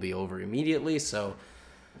game will be over immediately. So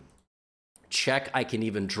check, I can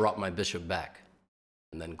even drop my bishop back.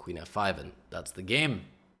 And then queen f5, and that's the game.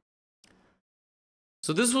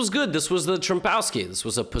 So this was good. This was the Trumpowski. This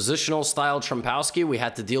was a positional style Trumpowski. We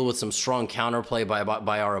had to deal with some strong counterplay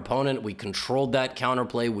by our opponent. We controlled that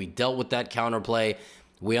counterplay. We dealt with that counterplay.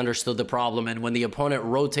 We understood the problem. And when the opponent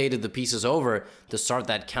rotated the pieces over to start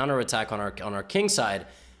that counterattack on our king side,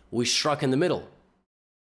 we struck in the middle.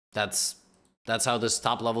 That's how this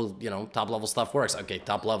top level, top level stuff works. Okay,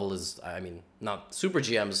 top level is, I mean, not super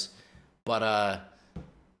GMs, but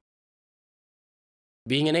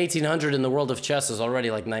being an 1800 in the world of chess is already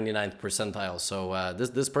like 99th percentile. So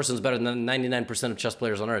this person's better than 99% of chess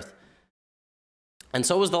players on Earth. And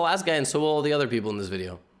so was the last guy, and so will all the other people in this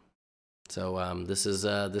video. So this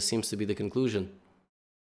seems to be the conclusion.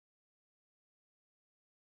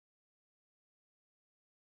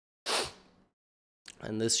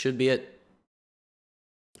 And this should be it.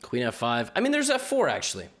 Queen f5. I mean, there's f4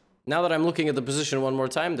 actually. Now that I'm looking at the position one more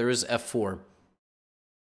time, there is f4.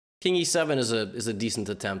 King e7 is a decent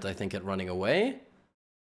attempt, I think, at running away,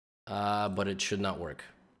 but it should not work.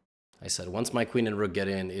 I said, once my queen and rook get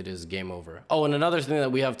in, it is game over. Oh, and another thing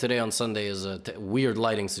that we have today on Sunday is a weird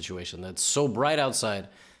lighting situation. That's so bright outside.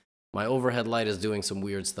 My overhead light is doing some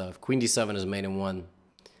weird stuff. Queen d7 is mate in one.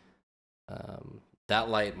 That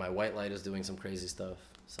light, my white light, is doing some crazy stuff.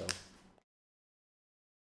 So,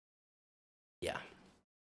 yeah.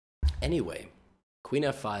 Anyway, queen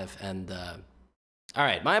f5 and... all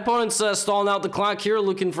right, my opponent's stalling out the clock here,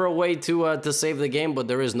 looking for a way to save the game, but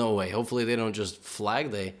there is no way. Hopefully they don't just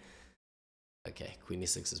flag. Okay, queen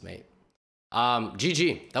e6 is mate.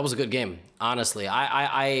 GG. That was a good game. Honestly,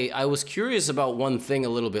 I was curious about one thing a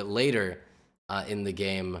little bit later in the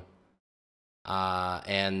game, yeah.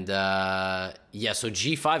 So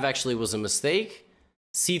g5 actually was a mistake.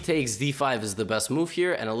 C takes d5 is the best move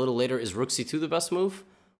here, and a little later is rook c2 the best move.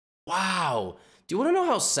 Wow. Do you want to know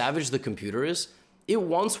how savage the computer is? It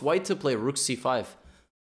wants white to play rook c5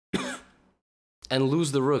 and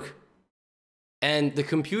lose the rook. And the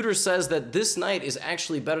computer says that this knight is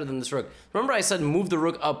actually better than this rook. Remember I said move the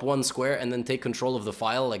rook up one square and then take control of the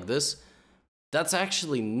file like this? That's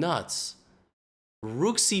actually nuts.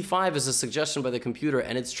 Rook c5 is a suggestion by the computer,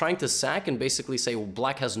 and it's trying to sack and basically say, well,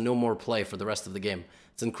 black has no more play for the rest of the game.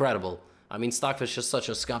 It's incredible. I mean, Stockfish is such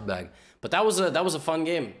a scumbag. But that was a fun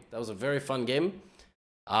game. That was a very fun game.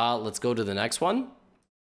 Let's go to the next one.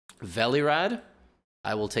 Velirad.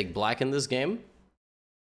 I will take black in this game.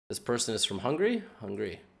 This person is from Hungary.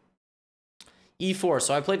 E4.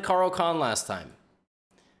 So I played Karo Khan last time.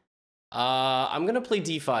 I'm going to play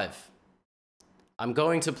d5. I'm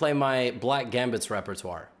going to play my black gambits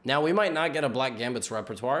repertoire. Now, we might not get a black gambits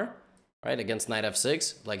repertoire, right, against knight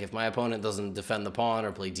f6. Like, if my opponent doesn't defend the pawn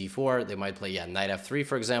or play d4, they might play, yeah, knight f3,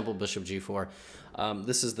 for example, bishop g4.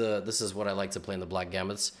 This is what I like to play in the black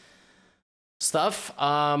gambits stuff.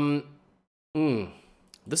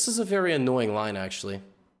 This is a very annoying line, actually.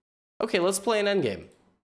 Okay, let's play an endgame.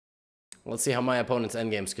 Let's see how my opponent's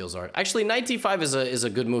endgame skills are. Actually, knight d5 is a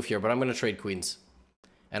good move here, but I'm going to trade queens.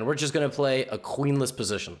 And we're just going to play a queenless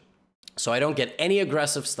position. So I don't get any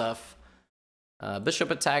aggressive stuff. Bishop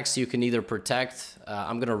attacks, you can either protect.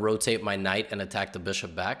 I'm going to rotate my knight and attack the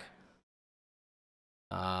bishop back.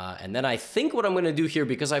 And then I think what I'm going to do here,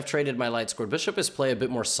 because I've traded my light squared bishop, is play a bit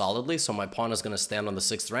more solidly. So my pawn is going to stand on the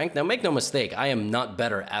 6th rank. Now, make no mistake, I am not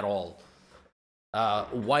better at all.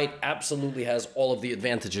 White absolutely has all of the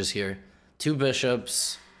advantages here. 2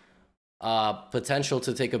 bishops, potential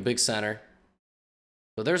to take a big center.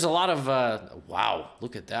 So there's a lot of, wow,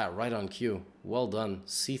 look at that, right on cue. Well done,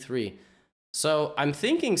 c3. So I'm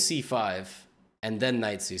thinking c5 and then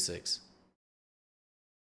knight c6.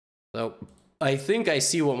 So I think I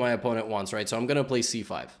see what my opponent wants, right? So I'm going to play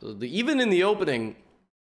c5. So even in the opening,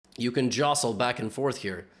 you can jostle back and forth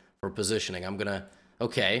here for positioning. I'm going to...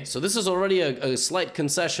 Okay, so this is already a slight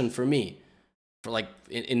concession for me, for like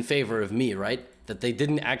in favor of me, right? That they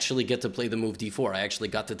didn't actually get to play the move d4. I actually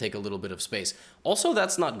got to take a little bit of space. Also,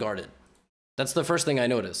 that's not guarded. That's the first thing I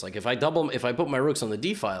noticed. Like if I put my rooks on the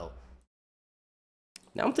d file,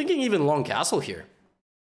 now I'm thinking even long castle here.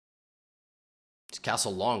 It's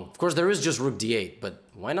castle long. Of course, there is just rook d8, but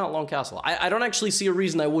why not long castle? I don't actually see a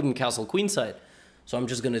reason I wouldn't castle queenside, so I'm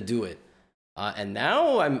just gonna do it. And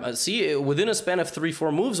now I'm see within a span of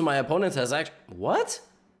 3-4 moves, my opponent has actually what?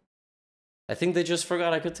 I think they just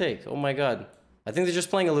forgot I could take. Oh my god! I think they're just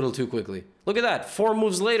playing a little too quickly. Look at that! 4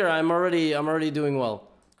 moves later, I'm already doing well.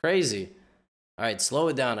 Crazy. All right, slow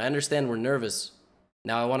it down. I understand we're nervous.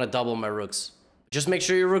 Now I want to double my rooks. Just make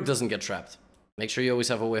sure your rook doesn't get trapped. Make sure you always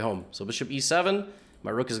have a way home. So bishop e7.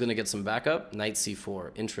 My rook is going to get some backup. Knight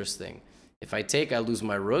c4. Interesting. If I take, I lose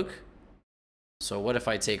my rook. So what if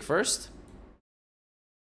I take first?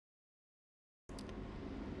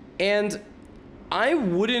 And I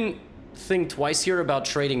wouldn't think twice here about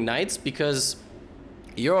trading knights because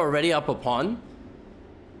you're already up a pawn.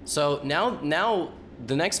 So now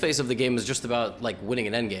the next phase of the game is just about like winning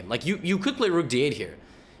an endgame. Like you could play rook d8 here.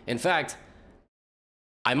 In fact,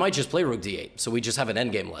 I might just play rook d8, so we just have an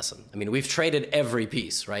endgame lesson. I mean, we've traded every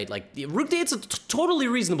piece, right? Like rook d8's a totally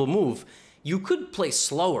reasonable move. You could play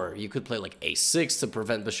slower. You could play like a6 to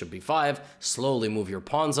prevent bishop b5, slowly move your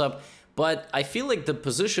pawns up. But I feel like the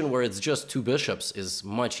position where it's just 2 bishops is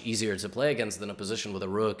much easier to play against than a position with a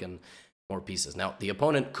rook and more pieces. Now, the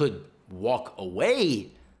opponent could walk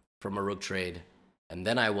away from a rook trade, and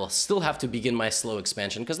then I will still have to begin my slow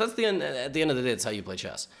expansion, because that's at the end of the day, it's how you play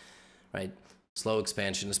chess, right? Slow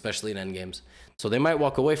expansion, especially in endgames. So they might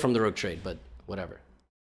walk away from the rook trade, but whatever.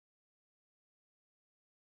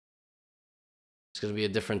 It's going to be a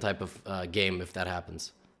different type of game if that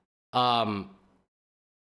happens.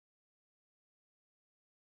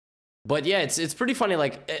 But yeah, it's pretty funny.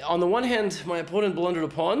 Like, on the one hand, my opponent blundered a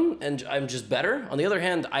pawn, and I'm just better. On the other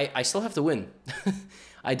hand, I still have to win.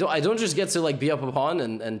 I don't just get to like be up a pawn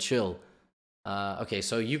and chill. Okay,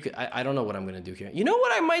 so you could, I don't know what I'm gonna do here. You know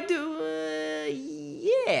what I might do?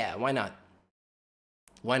 Yeah, why not?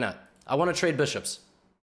 Why not? I want to trade bishops.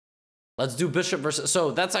 Let's do bishop versus...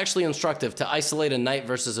 So that's actually instructive to isolate a knight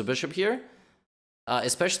versus a bishop here,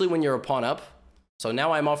 especially when you're a pawn up. So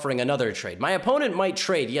now I'm offering another trade. My opponent might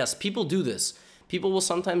trade. Yes, people do this. People will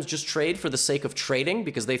sometimes just trade for the sake of trading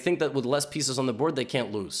because they think that with less pieces on the board, they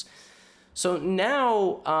can't lose. So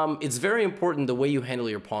now it's very important the way you handle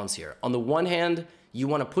your pawns here. On the one hand, you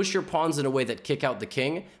want to push your pawns in a way that kick out the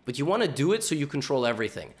king, but you want to do it so you control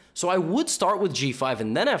everything. So I would start with g5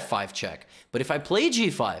 and then f5 check. But if I play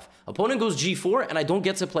g5, opponent goes g4, and I don't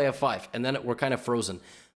get to play f5, and then we're kind of frozen.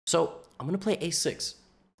 So I'm going to play a6.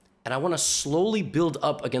 And I want to slowly build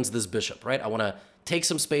up against this bishop, right? I want to take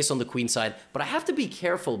some space on the queen side, but I have to be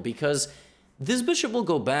careful because this bishop will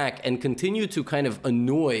go back and continue to kind of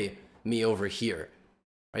annoy me over here,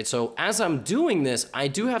 right? So as I'm doing this, I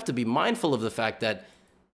do have to be mindful of the fact that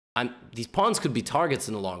these pawns could be targets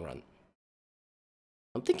in the long run.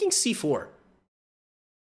 I'm thinking c4.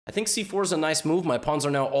 I think c4 is a nice move. My pawns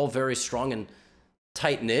are now all very strong and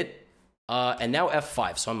tight-knit. And now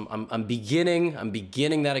f5, so I'm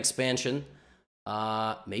beginning that expansion.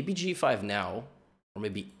 Maybe g5 now, or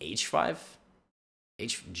maybe h5,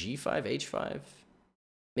 g5, h5,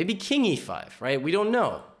 maybe king e5, right? We don't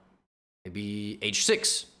know. Maybe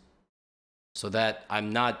h6, so that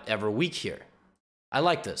I'm not ever weak here. I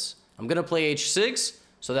like this. I'm gonna play h6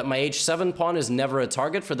 so that my h7 pawn is never a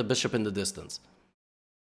target for the bishop in the distance.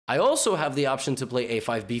 I also have the option to play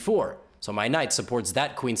a5, b4. So my knight supports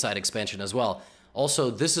that queenside expansion as well.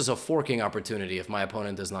 Also, this is a forking opportunity if my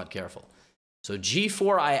opponent is not careful. So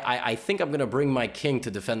g4, I think I'm going to bring my king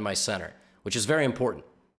to defend my center, which is very important.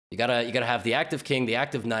 You gotta have the active king, the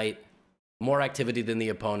active knight, more activity than the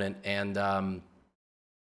opponent, and kind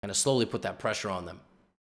of slowly put that pressure on them.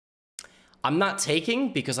 I'm not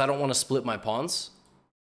taking because I don't want to split my pawns.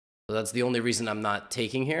 So that's the only reason I'm not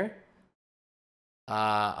taking here.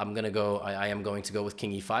 I am going to go with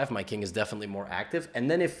king e5. My king is definitely more active. And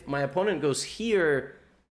then if my opponent goes here,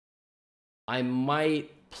 I might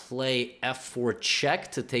play f4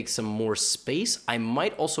 check to take some more space. I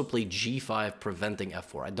might also play g5 preventing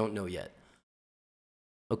f4. I don't know yet.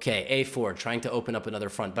 Okay, a4, trying to open up another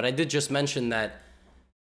front. But I did just mention that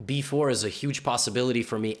b4 is a huge possibility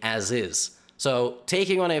for me as is. So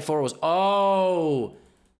taking on a4 was, oh,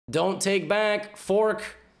 don't take back,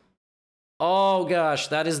 fork. Oh gosh,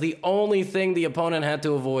 that is the only thing the opponent had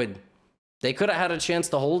to avoid. They could have had a chance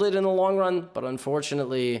to hold it in the long run, but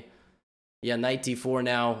unfortunately, yeah, knight d4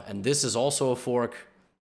 now, and this is also a fork,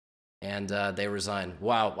 and they resign.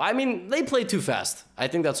 Wow. I mean, they played too fast. I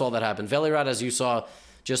think that's all that happened. Velirat, as you saw,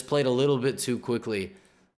 just played a little bit too quickly.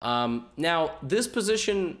 Now, this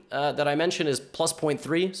position that I mentioned is plus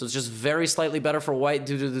 0.3, so it's just very slightly better for white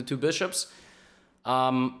due to the two bishops.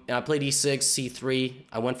 And I played e6, c3.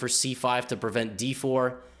 I went for c5 to prevent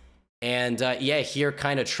d4. And yeah, here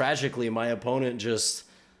kind of tragically, my opponent just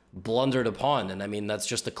blundered a pawn. And I mean, that's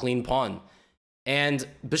just a clean pawn. And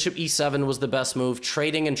bishop e7 was the best move.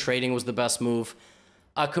 Trading and trading was the best move.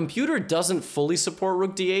 A computer doesn't fully support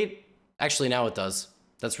rook d8. Actually, now it does.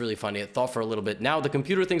 That's really funny. It thought for a little bit. Now the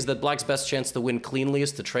computer thinks that black's best chance to win cleanly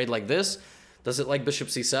is to trade like this. Does it like bishop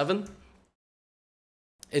c7?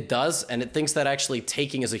 It does, and it thinks that actually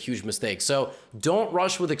taking is a huge mistake. So don't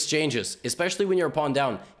rush with exchanges, especially when you're a pawn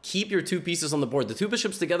down. Keep your two pieces on the board. The two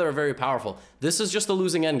bishops together are very powerful. This is just a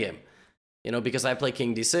losing endgame. You know, because I play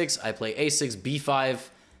king d6, I play a6, b5,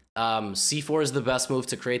 c4 is the best move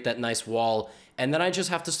to create that nice wall, and then I just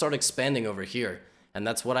have to start expanding over here, and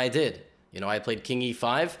that's what I did. You know, I played king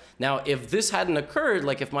e5. Now, if this hadn't occurred,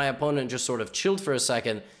 like if my opponent just sort of chilled for a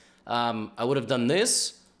second, I would have done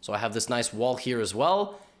this. So I have this nice wall here as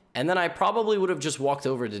well. And then I probably would have just walked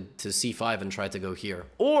over to c5 and tried to go here.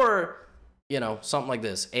 Or, you know, something like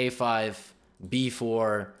this. a5,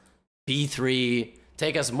 b4, b3.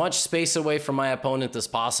 Take as much space away from my opponent as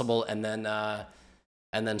possible and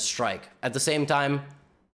then strike. At the same time,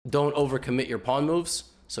 don't overcommit your pawn moves.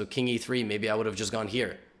 So king e3, maybe I would have just gone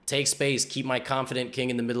here. Take space, keep my confident king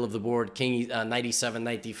in the middle of the board. King knight e7,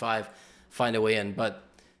 knight d5, find a way in. But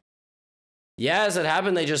yeah, as it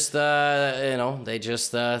happened, they just, yeah,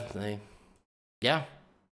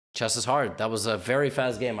 chess is hard. That was a very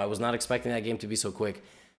fast game. I was not expecting that game to be so quick.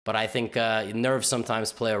 But I think nerves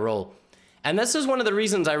sometimes play a role. And this is one of the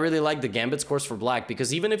reasons I really like the gambits course for black,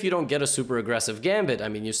 because even if you don't get a super aggressive gambit, I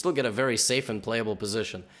mean, you still get a very safe and playable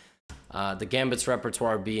position. The gambits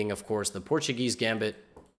repertoire being, of course, the Portuguese gambit,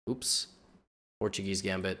 Portuguese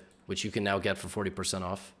gambit, which you can now get for 40%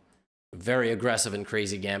 off. Very aggressive and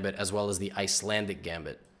crazy gambit, as well as the Icelandic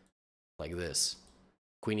gambit, like this.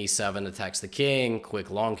 Queen e7 attacks the king,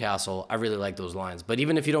 quick long castle. I really like those lines. But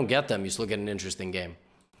even if you don't get them, you still get an interesting game.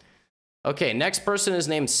 Okay, next person is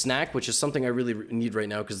named Snack, which is something I really need right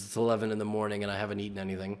now because it's 11 in the morning and I haven't eaten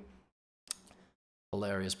anything.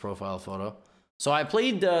 Hilarious profile photo. So I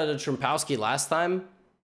played the Trumpowski last time.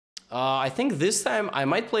 I think this time I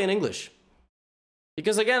might play in English.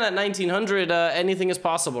 Because again, at 1900, anything is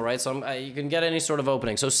possible, right? So you can get any sort of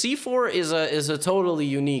opening. So c4 is a totally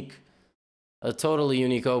unique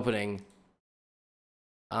opening.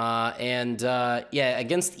 Yeah,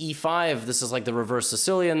 against e5, this is like the reverse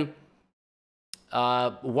Sicilian.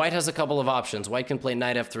 White has a couple of options. White can play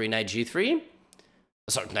knight f3, knight g3.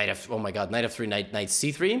 Sorry, knight f3, knight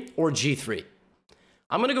c3, or g3.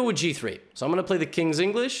 I'm gonna go with g3. So I'm gonna play the King's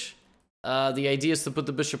English. The idea is to put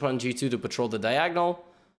the bishop on g2 to patrol the diagonal.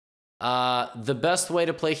 The best way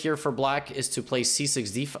to play here for black is to play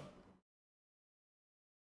c6, d5.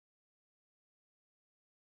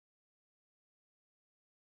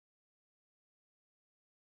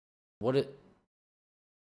 What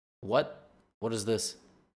is this?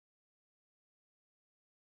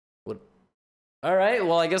 What? All right,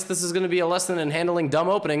 well, I guess this is going to be a lesson in handling dumb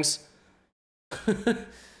openings.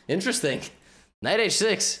 Interesting. Knight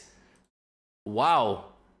h6. Wow.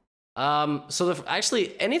 So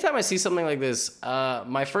actually, anytime I see something like this,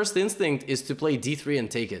 my first instinct is to play d3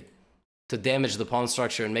 and take it, to damage the pawn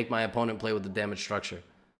structure and make my opponent play with the damaged structure.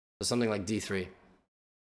 So something like d3.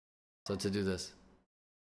 So to do this.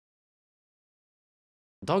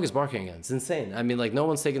 Dog is barking again. It's insane. I mean, like, no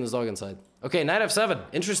one's taking this dog inside. Okay, knight f7.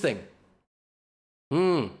 Interesting.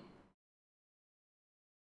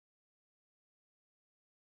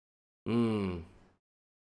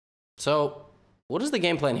 So, what is the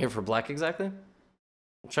game plan here for black exactly?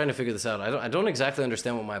 I'm trying to figure this out. I don't exactly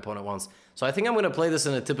understand what my opponent wants. So I think I'm going to play this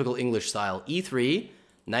in a typical English style. e3,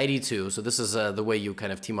 knight e2. So this is the way you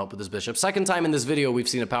kind of team up with this bishop. Second time in this video we've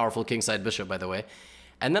seen a powerful kingside bishop, by the way.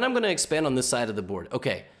 And then I'm going to expand on this side of the board.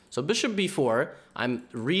 Okay, so bishop b4. I'm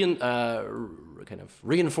kind of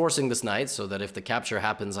reinforcing this knight so that if the capture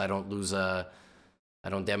happens, I don't lose. I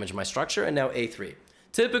don't damage my structure. And now a3.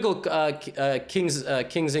 Typical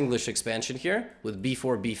King's English expansion here with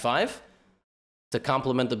b4, b5 to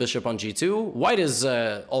complement the bishop on g2. White is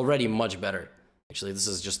already much better. Actually, this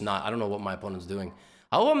is just not. I don't know what my opponent's doing.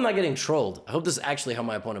 I hope I'm not getting trolled. I hope this is actually how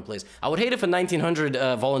my opponent plays. I would hate if a 1900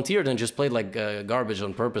 volunteered and just played like garbage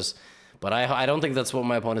on purpose. But I don't think that's what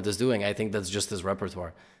my opponent is doing. I think that's just his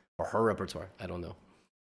repertoire. Or her repertoire. I don't know.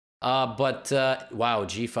 Wow,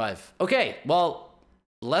 G5. Okay, well,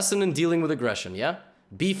 lesson in dealing with aggression, yeah?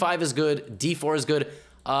 B5 is good, D4 is good.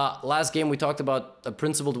 Last game we talked about a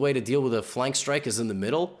principled way to deal with a flank strike is in the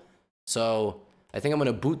middle. So I think I'm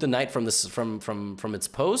gonna boot the knight from this from its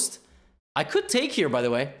post. I could take here, by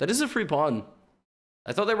the way. That is a free pawn.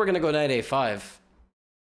 I thought they were gonna go knight A5.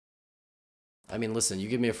 I mean, listen, you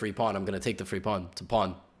give me a free pawn, I'm gonna take the free pawn. It's a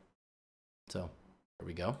pawn. So, there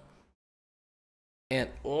we go. And,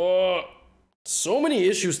 oh, so many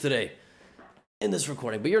issues today in this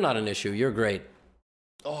recording, but you're not an issue. You're great.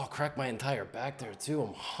 Oh, crack my entire back there too.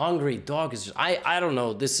 I'm hungry. Dog is just, I don't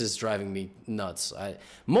know. This is driving me nuts.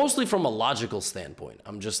 Mostly from a logical standpoint.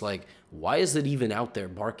 I'm just like, why is it even out there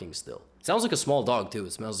barking still? It sounds like a small dog too.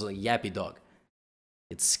 It smells like a yappy dog.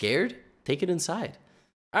 It's scared? Take it inside.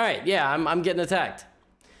 All right, yeah, I'm getting attacked.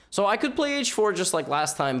 So I could play h4 just like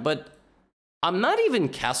last time, but I'm not even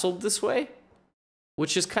castled this way,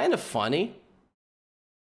 which is kind of funny.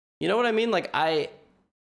 You know what I mean? Like,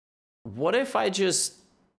 what if I just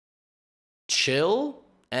chill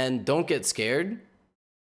and don't get scared?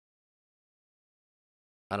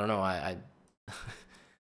 I don't know.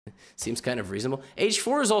 Seems kind of reasonable.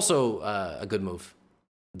 H4 is also a good move,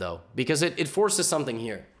 though, because it forces something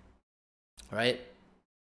here, right?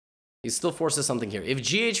 He still forces something here. If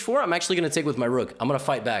GH4, I'm actually going to take with my rook. I'm going to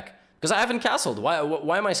fight back because I haven't castled.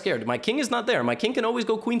 Why am I scared? My king is not there. My king can always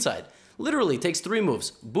go queenside. Literally takes 3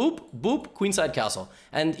 moves. Boop, boop, queenside castle.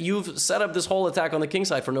 And you've set up this whole attack on the king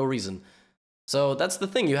side for no reason. So that's the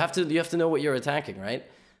thing. You have to know what you're attacking, right?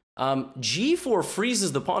 G4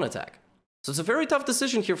 freezes the pawn attack. So it's a very tough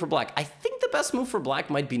decision here for black. I think the best move for black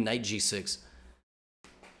might be knight G6.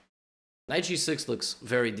 Knight G6 looks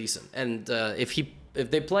very decent. And if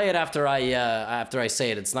they play it after I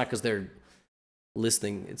say it, it's not because they're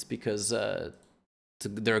listening. It's because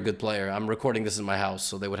they're a good player. I'm recording this in my house,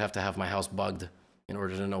 so they would have to have my house bugged in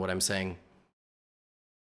order to know what I'm saying.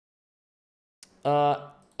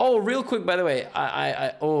 Oh, real quick, by the way,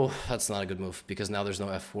 oh, that's not a good move because now there's no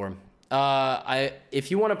F4. If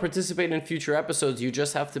you want to participate in future episodes, you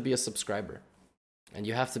just have to be a subscriber. And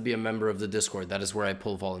you have to be a member of the Discord. That is where I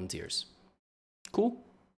pull volunteers. Cool?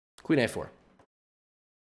 Queen A4.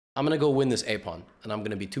 I'm going to go win this A-pawn, and I'm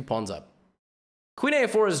going to be 2 pawns up. Queen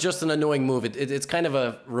A4 is just an annoying move. It's kind of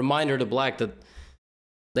a reminder to black that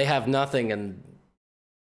they have nothing, and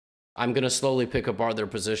I'm going to slowly pick apart their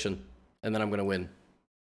position, and then I'm going to win.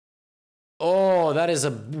 Oh, that is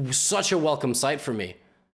such a welcome sight for me.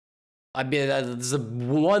 I mean, that's the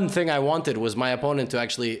one thing I wanted was my opponent to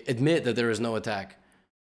actually admit that there is no attack.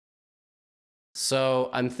 So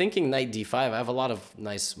I'm thinking knight d5. I have a lot of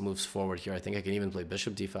nice moves forward here. I think I can even play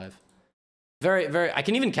bishop d5. I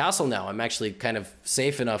can even castle now. I'm actually kind of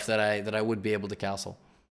safe enough that I would be able to castle.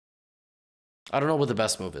 I don't know what the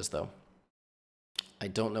best move is, though. I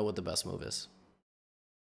don't know what the best move is.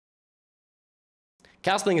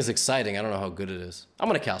 Castling is exciting. I don't know how good it is. I'm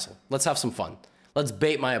going to castle. Let's have some fun. Let's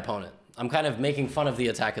bait my opponent. I'm kind of making fun of the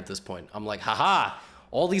attack at this point. I'm like, haha,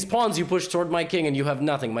 all these pawns you push toward my king and you have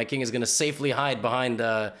nothing. My king is going to safely hide behind,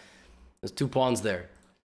 there's 2 pawns there.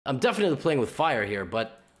 I'm definitely playing with fire here,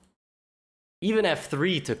 but even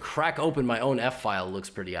F3 to crack open my own F file looks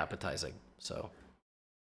pretty appetizing. So,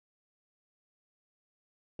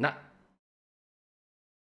 not.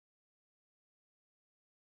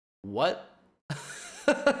 What?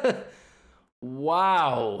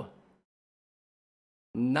 Wow.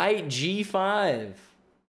 Knight G5.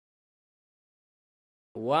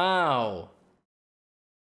 Wow.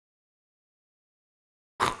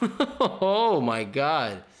 Oh my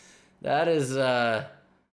God. That is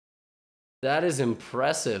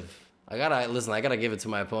impressive. I gotta give it to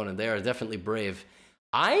my opponent. They are definitely brave.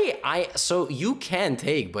 So you can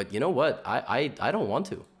take, but you know what? I don't want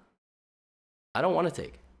to. I don't want to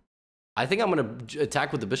take. I think I'm gonna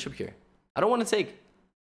attack with the bishop here. I don't want to take.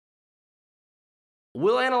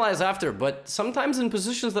 We'll analyze after, but sometimes in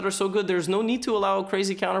positions that are so good, there's no need to allow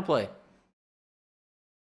crazy counterplay.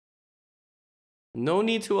 No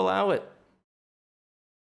need to allow it.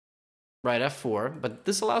 Right, F4, but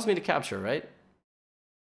this allows me to capture, right?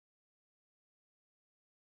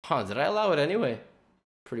 Huh, did I allow it anyway?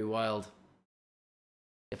 Pretty wild.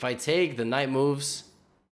 If I take, the knight moves.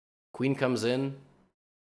 Queen comes in.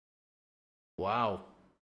 Wow.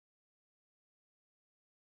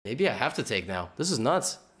 Maybe I have to take now. This is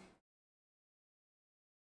nuts.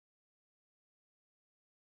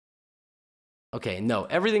 Okay, no,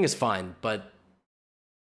 everything is fine, but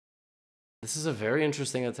this is a very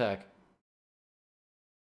interesting attack.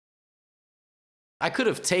 I could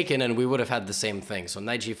have taken and we would have had the same thing. So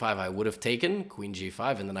knight g5, I would have taken queen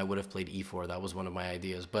g5, and then I would have played e4. That was one of my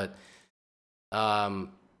ideas. But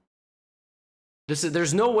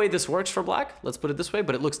there's no way this works for black. Let's put it this way.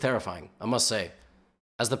 But it looks terrifying, I must say.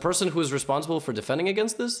 As the person who is responsible for defending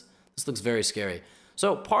against this, this looks very scary.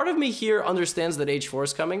 So part of me here understands that h4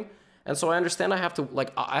 is coming. And so I understand I have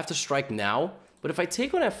to strike now. But if I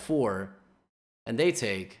take on f4 and they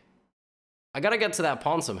take, I gotta get to that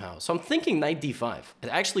pawn somehow. So I'm thinking knight d5. I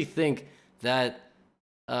actually think that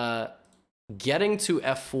getting to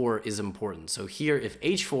f4 is important. So here, if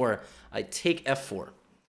h4, I take f4.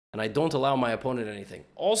 And I don't allow my opponent anything.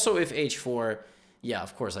 Also, if h4, yeah,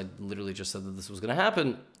 of course, I literally just said that this was gonna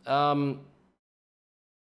happen.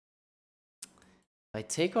 I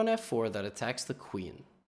take on f4, that attacks the queen.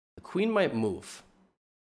 The queen might move.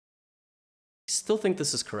 I still think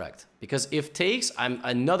this is correct. Because if takes,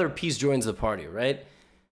 another piece joins the party, right?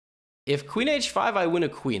 If queen h5, I win a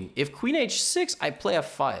queen. If queen h6, I play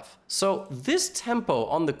f5. So this tempo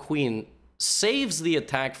on the queen saves the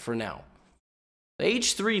attack for now. The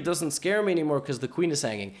h3 doesn't scare me anymore because the queen is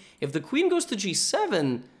hanging. If the queen goes to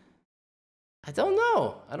g7, I don't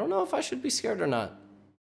know. I don't know if I should be scared or not.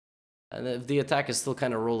 And if the attack is still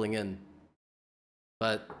kind of rolling in.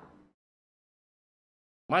 But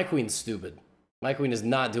my queen's stupid. My queen is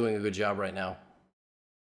not doing a good job right now.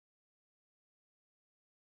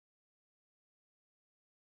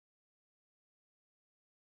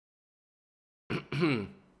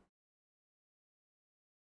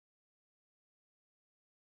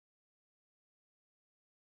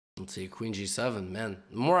 Let's see, queen g7, man.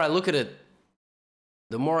 The more I look at it,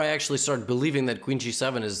 the more I actually start believing that queen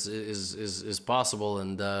g7 is possible,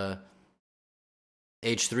 and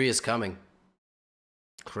h3 is coming.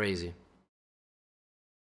 Crazy.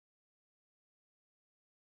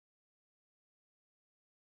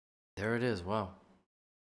 There it is. Wow.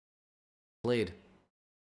 Played.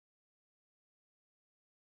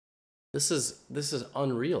 This is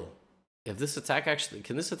unreal. If this attack actually,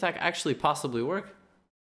 can this attack actually possibly work?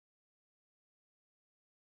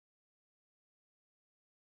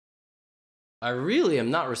 I really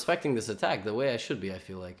am not respecting this attack the way I should be, I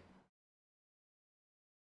feel like.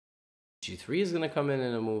 g3 is gonna come in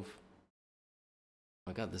a move.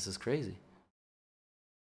 Oh my god, this is crazy.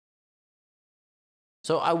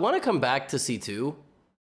 So I want to come back to c2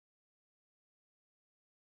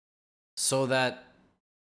 so that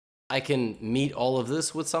I can meet all of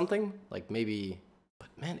this with something. Like maybe, but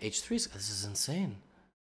man, h3 this is insane.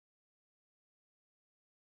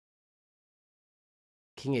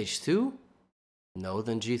 King h2? No,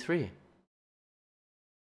 then g3.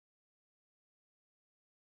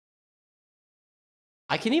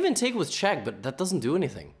 I can even take with check, but that doesn't do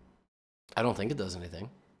anything. I don't think it does anything.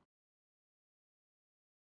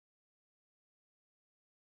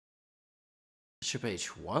 Bishop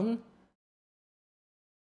h1?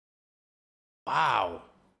 Wow.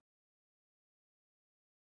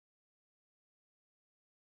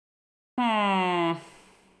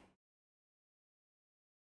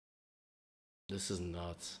 This is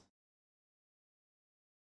nuts.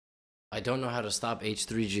 I don't know how to stop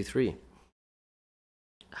h3, g3.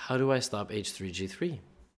 How do I stop h3, g3?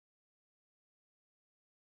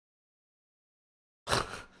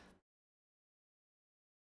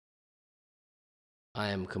 I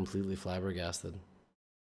am completely flabbergasted.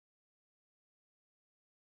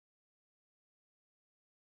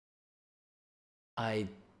 I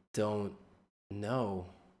don't know.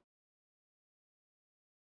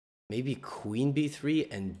 Maybe queen b3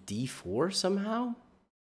 and d4 somehow?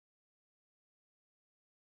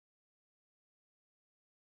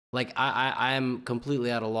 Like, I am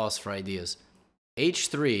completely at a loss for ideas.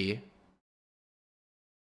 h3.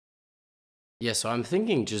 Yeah, so I'm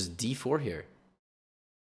thinking just d4 here.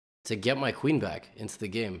 To get my queen back into the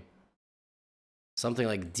game. Something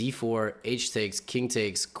like d4, h takes, king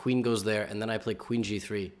takes, queen goes there, and then I play queen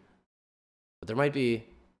g3. But there might be...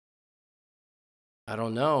 I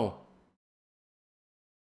don't know.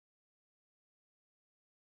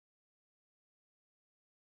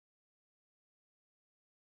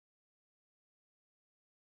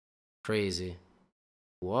 Crazy.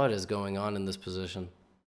 What is going on in this position?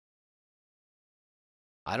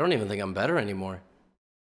 I don't even think I'm better anymore.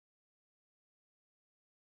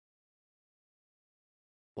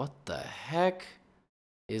 What the heck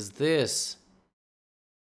is this?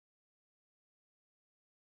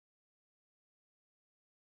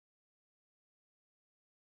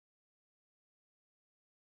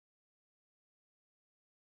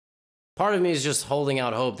 Part of me is just holding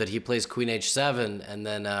out hope that he plays queen h7 and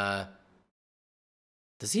then,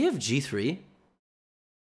 does he have g3?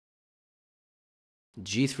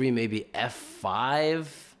 G3, maybe F5?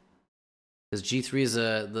 Because G3 is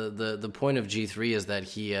the point of G3 is that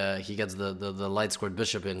he gets the light squared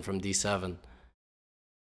bishop in from D7.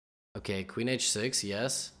 Okay, Queen H6,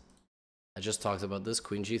 yes. I just talked about this,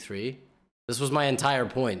 Queen G3. This was my entire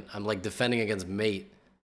point. I'm like defending against mate.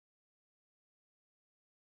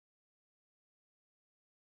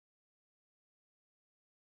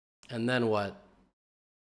 And then what?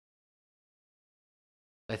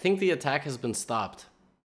 I think the attack has been stopped,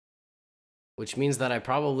 which means that I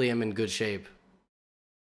probably am in good shape.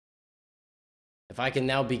 If I can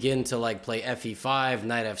now begin to like play FE5,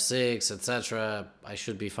 knight F6, etc., I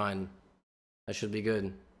should be fine. I should be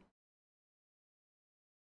good.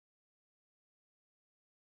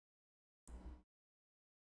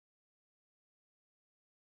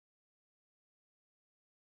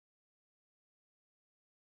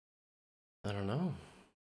 I don't know.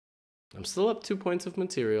 I'm still up 2 points of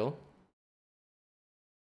material.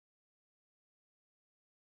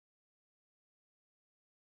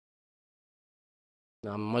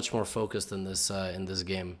 Now, I'm much more focused in this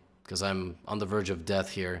game because I'm on the verge of death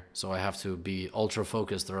here, so I have to be ultra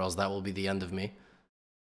focused or else that will be the end of me.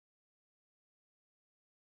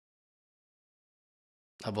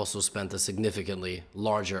 I've also spent a significantly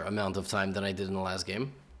larger amount of time than I did in the last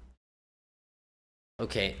game.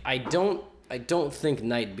 Okay, I don't think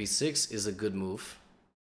knight b6 is a good move,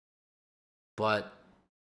 but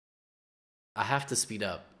I have to speed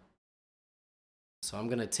up. So I'm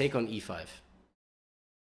gonna take on e5.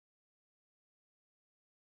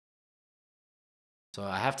 So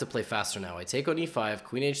I have to play faster now. I take on e5,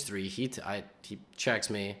 queen h3, he checks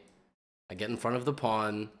me. I get in front of the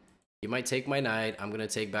pawn. He might take my knight. I'm gonna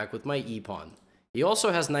take back with my e pawn. He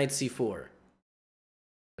also has knight c4,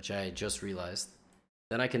 which I just realized.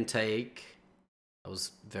 Then I can take, that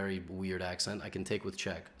was very weird accent. I can take with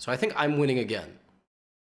check. So I think I'm winning again.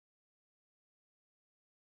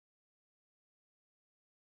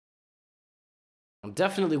 I'm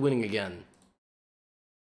definitely winning again.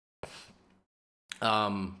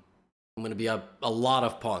 I'm going to be up a lot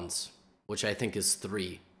of pawns, which I think is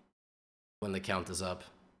 3 when the count is up.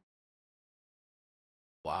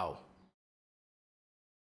 Wow.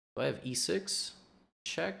 Do I have e6?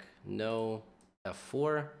 Check. No.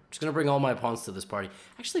 F4. I'm just going to bring all my pawns to this party.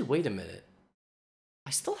 Actually, wait a minute. I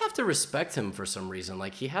still have to respect him for some reason.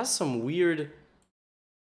 Like, he has some weird...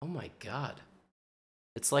 Oh my god.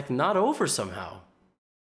 It's like not over somehow.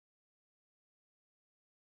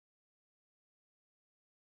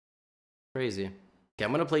 Crazy. Okay, I'm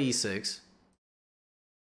going to play e6.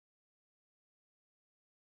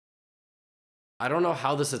 I don't know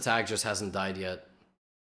how this attack just hasn't died yet.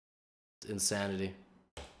 It's insanity.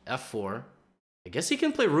 F4. I guess he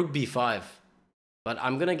can play rook b5, but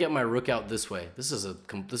I'm gonna get my rook out this way. This is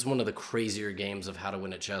one of the crazier games of how to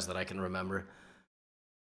win at chess that I can remember.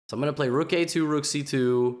 So I'm gonna play rook a2, rook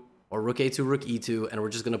c2, or rook a2, rook e2, and we're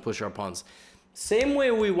just gonna push our pawns. Same way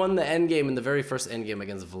we won the endgame in the very first endgame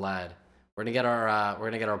against Vlad. We're gonna get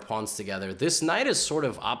our pawns together. This knight is sort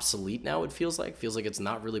of obsolete now. It feels like it's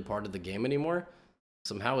not really part of the game anymore.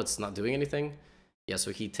 Somehow it's not doing anything. Yeah, so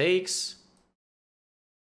he takes.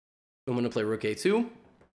 I'm going to play rook a2,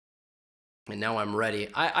 and now I'm ready.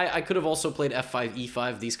 I could have also played f5,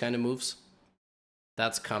 e5, these kind of moves.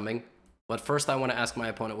 That's coming. But first I want to ask my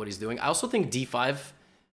opponent what he's doing. I also think d5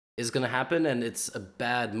 is going to happen, and it's a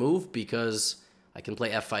bad move because I can play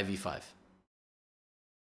f5, e5.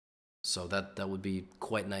 So that would be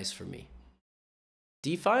quite nice for me.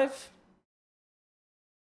 d5?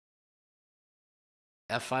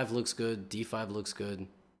 f5 looks good, d5 looks good.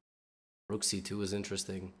 Rook c2 is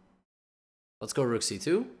interesting. Let's go rook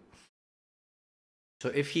c2. So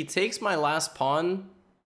if he takes my last pawn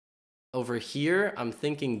over here, I'm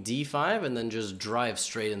thinking d5 and then just drive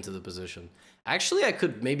straight into the position. Actually, I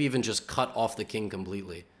could maybe even just cut off the king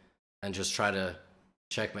completely and just try to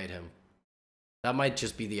checkmate him. That might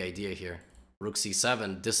just be the idea here. Rook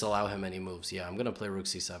c7, disallow him any moves. Yeah, I'm going to play rook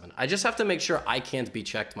c7. I just have to make sure I can't be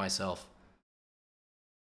checked myself.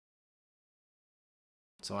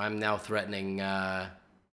 So I'm now threatening...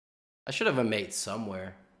 I should have a mate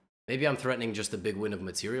somewhere. Maybe I'm threatening just a big win of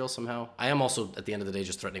material somehow. I am also, at the end of the day,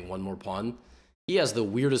 just threatening one more pawn. He has the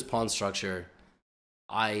weirdest pawn structure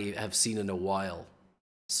I have seen in a while.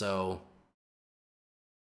 So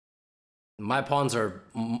my pawns are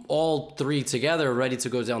all 3 together ready to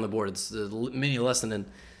go down the board. It's a mini lesson in,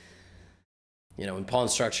 in pawn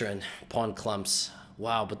structure and pawn clumps.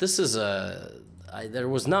 Wow, but this is there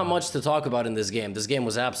was not much to talk about in this game. This game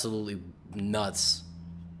was absolutely nuts.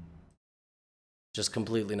 Just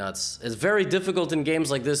completely nuts. It's very difficult in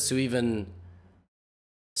games like this to even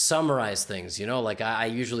summarize things, you know? Like, I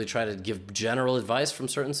usually try to give general advice from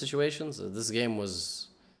certain situations. This game was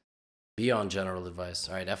beyond general advice.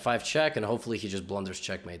 All right, f5 check, and hopefully he just blunders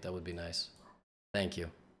checkmate. That would be nice. Thank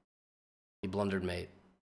you. He blundered mate.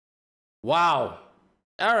 Wow.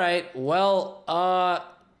 All right, well,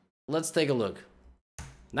 let's take a look.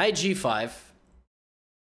 Knight g5.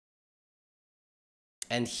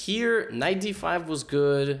 And here, knight d5 was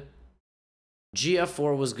good.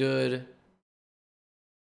 gf4 was good.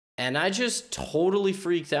 And I just totally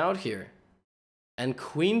freaked out here. And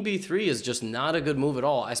queen b3 is just not a good move at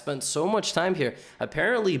all. I spent so much time here.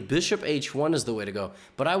 Apparently, bishop h1 is the way to go.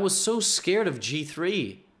 But I was so scared of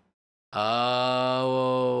g3.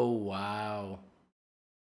 Oh, wow.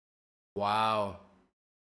 Wow.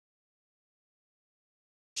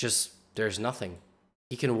 Just, there's nothing.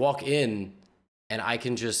 He can walk in, and I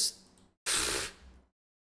can just...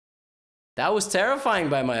 That was terrifying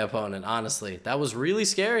by my opponent, honestly. That was really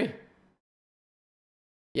scary.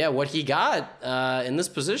 Yeah, what he got in this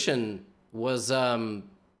position was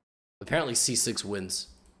apparently c6 wins,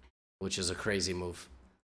 which is a crazy move.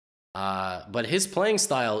 But his playing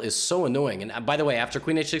style is so annoying. And by the way, after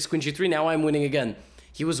queen h6, queen g3, now I'm winning again.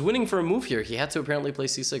 He was winning for a move here. He had to apparently play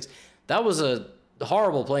c6. That was a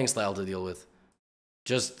horrible playing style to deal with.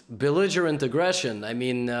 Just belligerent aggression. I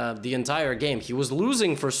mean, the entire game. He was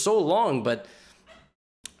losing for so long, but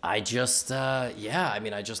I just, yeah, I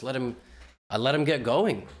mean, I just let him get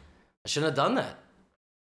going. I shouldn't have done that.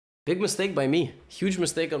 Big mistake by me. Huge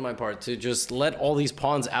mistake on my part to just let all these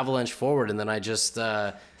pawns avalanche forward, and then I just,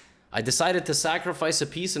 I decided to sacrifice a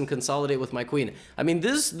piece and consolidate with my queen. I mean,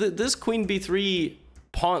 this queen b3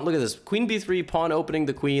 pawn, look at this. Queen b3 pawn opening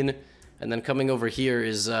the queen, and then coming over here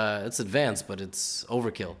is, it's advanced, but it's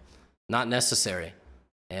overkill. Not necessary.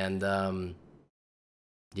 And,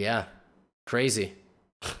 yeah, crazy.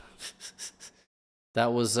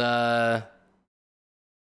 That was,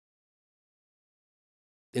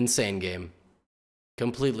 insane game.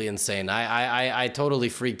 Completely insane. I totally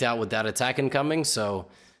freaked out with that attack incoming, so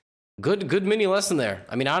good mini lesson there.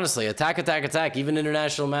 I mean, honestly, attack, attack, attack. Even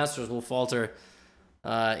international masters will falter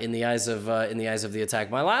in the eyes of the attack.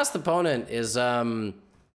 My last opponent is not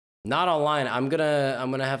online. I'm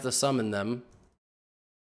gonna have to summon them.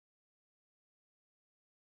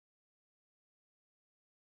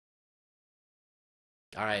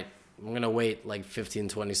 All right, I'm gonna wait like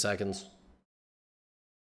 15-20 seconds.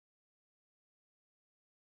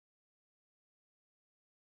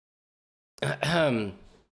 All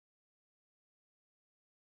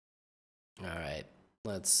right,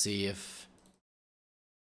 let's see if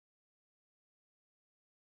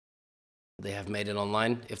they have made it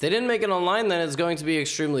online. If they didn't make it online, then it's going to be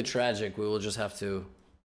extremely tragic. We will just have to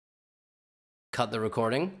cut the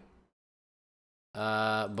recording.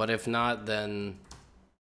 But if not, then...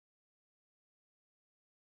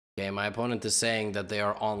 Okay, my opponent is saying that they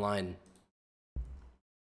are online.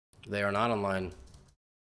 They are not online.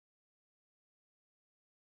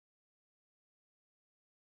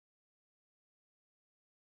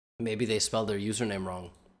 Maybe they spelled their username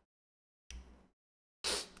wrong.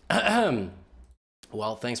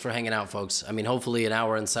 Well, thanks for hanging out, folks. I mean, hopefully an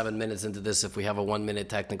hour and 7 minutes into this, if we have a 1-minute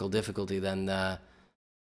technical difficulty, then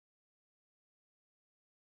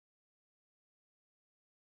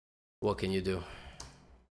what can you do?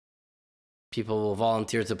 People will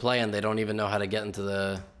volunteer to play and they don't even know how to get into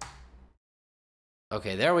the...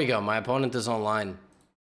 Okay, there we go. My opponent is online.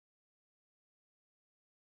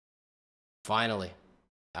 Finally.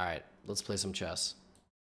 All right, let's play some chess.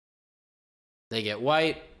 They get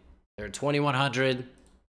white. They're 2100.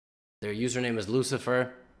 Their username is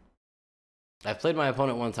Lucifer. I've played my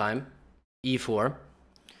opponent one time. E4.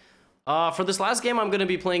 For this last game, I'm going to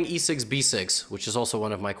be playing E6, B6, which is also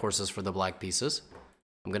one of my courses for the black pieces.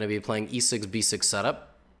 I'm going to be playing E6, B6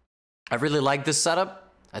 setup. I really like this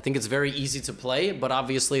setup. I think it's very easy to play, but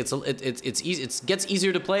obviously it's easy. It gets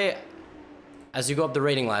easier to play as you go up the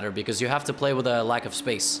rating ladder because you have to play with a lack of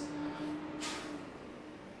space.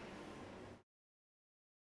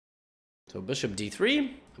 So bishop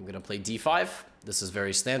d3, I'm gonna play d5. This is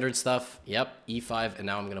very standard stuff. Yep, e5, and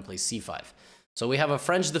now I'm gonna play c5. So we have a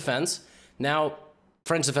French defense. Now,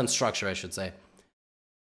 French defense structure, I should say.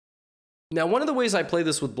 Now, one of the ways I play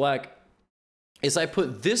this with black is I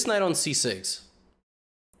put this knight on c6.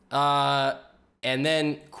 And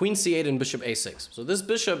then queen c8 and bishop a6. So this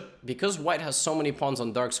bishop, because white has so many pawns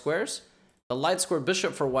on dark squares, the light square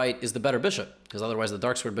bishop for white is the better bishop, because otherwise the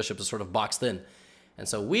dark square bishop is sort of boxed in. And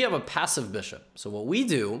so we have a passive bishop. So what we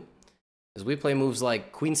do is we play moves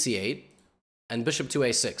like queen c8 and bishop to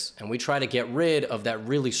a6, and we try to get rid of that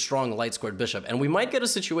really strong light squared bishop. And we might get a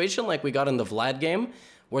situation like we got in the Vlad game,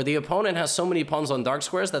 where the opponent has so many pawns on dark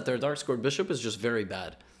squares that their dark squared bishop is just very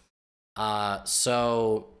bad.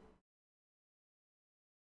 So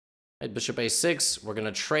at bishop a6, we're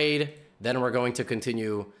gonna trade. Then we're going to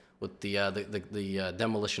continue with the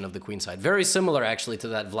demolition of the queen side. Very similar actually to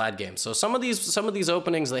that Vlad game. So some of these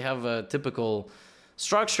openings, they have typical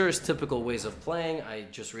structures, typical ways of playing. I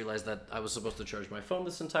just realized that I was supposed to charge my phone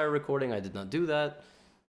this entire recording. I did not do that.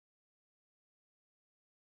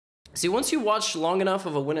 See, once you watch long enough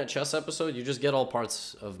of a Win at Chess episode, you just get all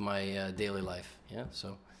parts of my daily life. Yeah,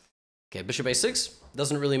 so. Okay, bishop a6.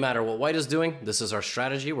 Doesn't really matter what white is doing. This is our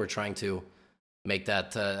strategy. We're trying to make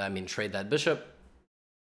that, trade that bishop.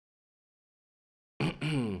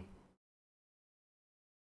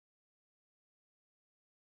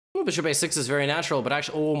 Well, bishop a6 is very natural, but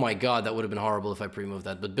actually, oh my god, that would have been horrible if I pre-moved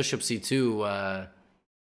that. But bishop c2,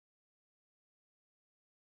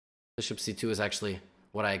 bishop c2 is actually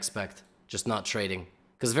what I expect, just not trading.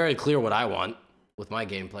 Because it's very clear what I want with my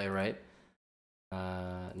gameplay, right?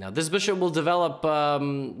 Now this bishop will develop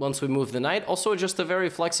once we move the knight. Also, just a very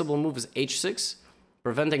flexible move is h6,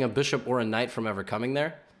 preventing a bishop or a knight from ever coming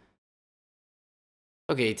there.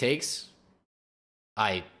 Okay, he takes.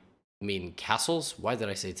 I mean castles. Why did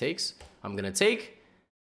I say takes? I'm gonna take.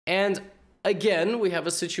 And again, we have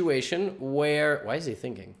a situation where... Why is he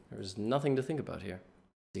thinking? There's nothing to think about here.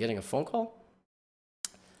 Is he getting a phone call?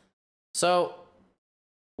 So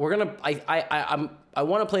we're gonna... I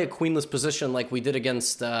want to play a queenless position like we did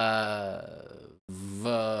against Velirad.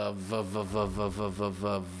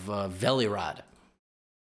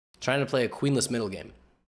 Trying to play a queenless middle game,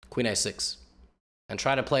 queen a6, and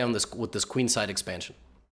try to play on this with this queenside expansion.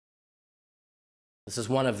 This is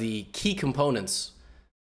one of the key components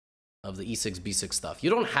of the e6 b6 stuff. You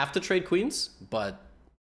don't have to trade queens, but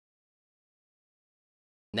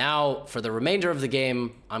now for the remainder of the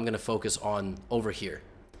game, I'm gonna focus on over here.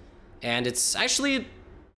 And it's actually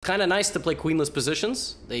kind of nice to play queenless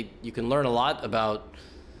positions. You can learn a lot about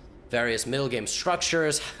various middle game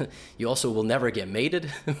structures. You also will never get mated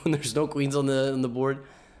when there's no queens on the board.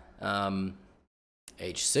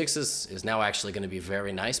 h6 is now actually going to be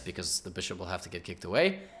very nice because the bishop will have to get kicked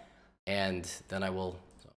away. And then I will,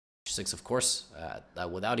 h6 of course,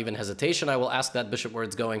 without even hesitation, I will ask that bishop where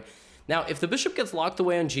it's going. Now, if the bishop gets locked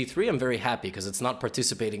away on g3, I'm very happy because it's not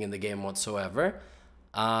participating in the game whatsoever.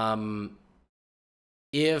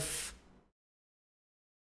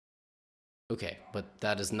 Okay, but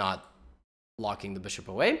that is not locking the bishop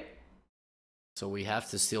away. So we have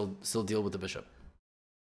to still deal with the bishop.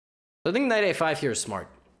 So I think knight a5 here is smart.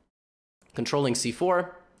 Controlling c4,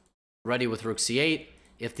 ready with rook c8.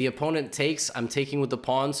 If the opponent takes, I'm taking with the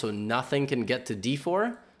pawn, so nothing can get to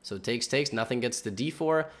d4. So takes, nothing gets to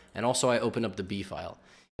d4, and also I open up the b file.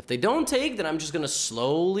 If they don't take, then I'm just going to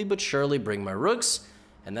slowly but surely bring my rooks,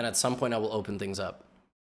 and then at some point I will open things up.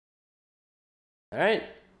 All right,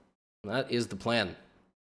 that is the plan.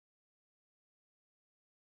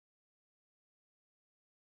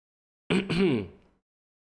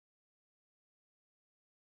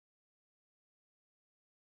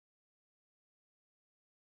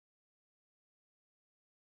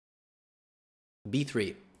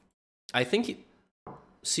 b3. I think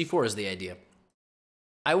c4 is the idea.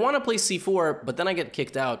 I want to play c4, but then I get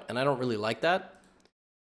kicked out, and I don't really like that.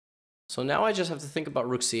 So now I just have to think about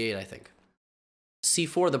rook c8, I think.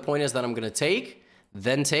 c4, the point is that I'm going to take,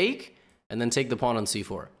 and then take the pawn on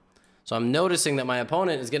c4. So I'm noticing that my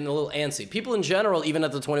opponent is getting a little antsy. People in general, even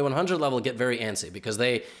at the 2100 level, get very antsy because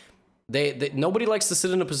nobody likes to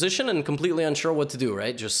sit in a position and completely unsure what to do,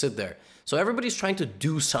 right? Just sit there. So everybody's trying to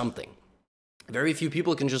do something. Very few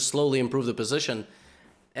people can just slowly improve the position.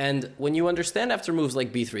 And when you understand after moves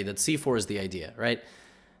like b3 that c4 is the idea, right?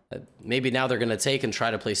 Maybe now they're going to take and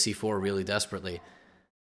try to play c4 really desperately.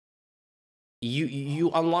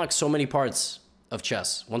 You unlock so many parts of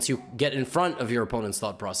chess once you get in front of your opponent's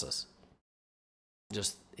thought process.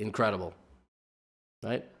 Just incredible,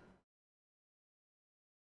 right?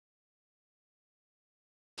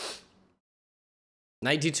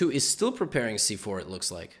 Knight d2 is still preparing c4, it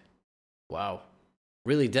looks like. Wow,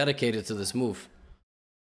 really dedicated to this move.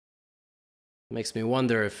 Makes me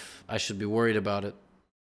wonder if I should be worried about it.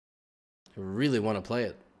 I really want to play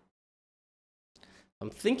it. I'm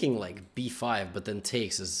thinking like b5, but then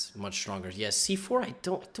takes is much stronger. Yeah, c4, I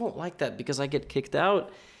don't like that because I get kicked out.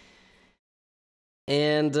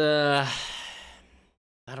 And I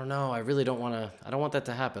don't know, I really don't want to, I don't want that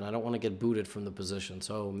to happen. I don't want to get booted from the position.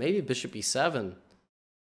 So maybe bishop e7.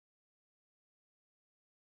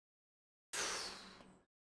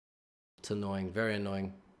 It's annoying, very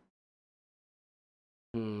annoying.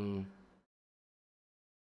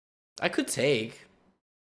 I could take.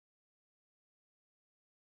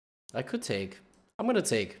 I could take. I'm gonna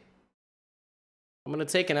take. I'm gonna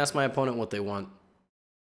take and ask my opponent what they want.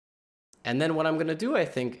 And then what I'm gonna do, I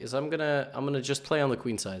think, is I'm gonna just play on the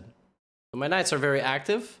queen side. So my knights are very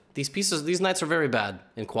active. These knights are very bad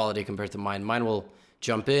in quality compared to mine. Mine will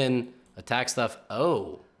jump in, attack stuff.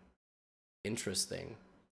 Oh, interesting.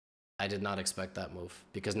 I did not expect that move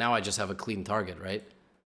because now I just have a clean target, right?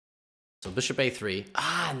 So bishop a3.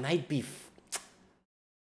 Ah, knight b.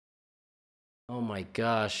 Oh my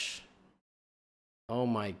gosh. Oh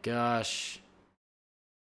my gosh.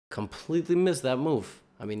 Completely missed that move.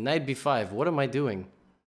 I mean, knight b5. What am I doing?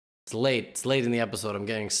 It's late. It's late in the episode. I'm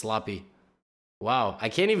getting sloppy. Wow. I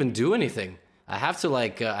can't even do anything. I have to,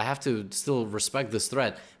 like, I have to still respect this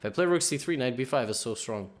threat. If I play rook c3, knight b5 is so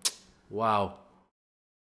strong. Wow.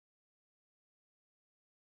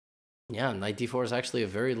 Yeah, knight d4 is actually a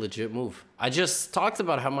very legit move. I just talked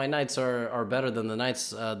about how my knights are better than the knights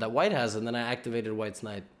that white has, and then I activated white's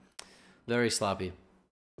knight. Very sloppy.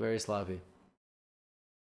 Very sloppy.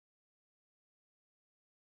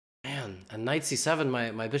 Man, and knight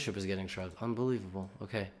c7, my bishop is getting shoved. Unbelievable.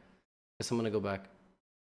 Okay. Guess I'm gonna go back.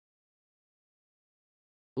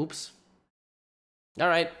 Oops.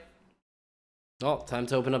 Alright. Well, time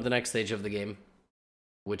to open up the next stage of the game,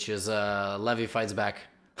 which is Levy fights back.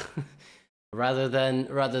 rather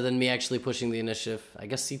than me actually pushing the initiative. I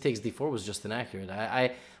guess c takes d4 was just inaccurate.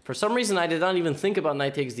 I for some reason I did not even think about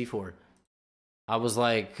knight takes d4. I was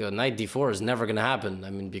like, knight d4 is never gonna happen. I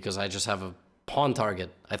mean, because I just have a pawn target.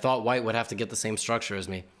 I thought white would have to get the same structure as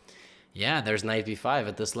me. Yeah, there's knight b5.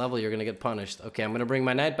 At this level, you're gonna get punished. Okay, I'm gonna bring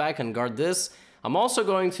my knight back and guard this. I'm also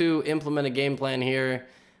going to implement a game plan here,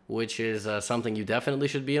 which is something you definitely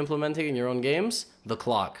should be implementing in your own games: the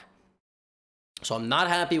clock. So I'm not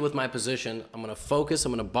happy with my position. I'm gonna focus,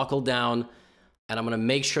 I'm gonna buckle down, and I'm gonna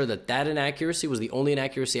make sure that that inaccuracy was the only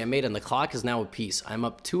inaccuracy I made, and the clock is now a piece. I'm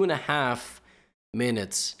up 2.5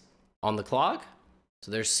 minutes on the clock. So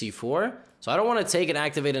there's c4. So I don't wanna take and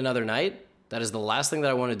activate another knight. That is the last thing that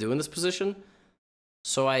I wanna do in this position.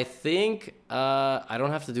 So I think I don't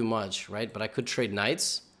have to do much, right? But I could trade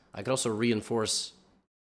knights. I could also reinforce,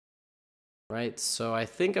 right? So I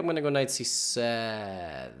think I'm gonna go knight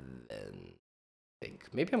c7.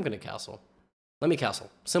 Maybe I'm gonna castle. Let me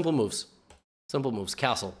castle. Simple moves. Simple moves.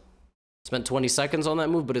 Castle. Spent 20 seconds on that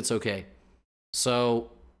move, but it's okay.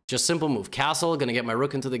 So just simple move. Castle. Gonna get my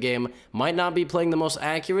rook into the game. Might not be playing the most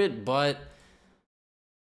accurate, but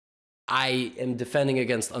I am defending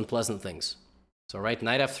against unpleasant things. So right,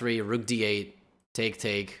 knight f3, rook d8,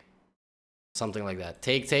 take, something like that.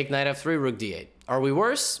 Take, knight f3, rook d8. Are we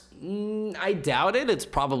worse? I doubt it. It's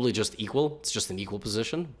probably just equal. It's just an equal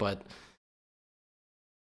position, but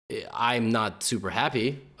I'm not super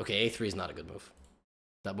happy. Okay, a3 is not a good move.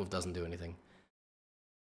 That move doesn't do anything.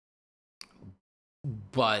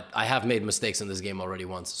 But I have made mistakes in this game already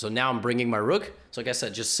once. So now I'm bringing my rook. So like I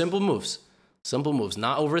said, just simple moves. Simple moves.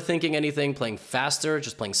 Not overthinking anything, playing faster,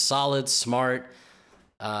 just playing solid, smart.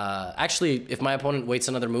 Actually, if my opponent waits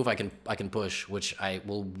another move, I can push, which I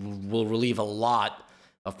will relieve a lot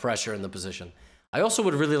of pressure in the position. I also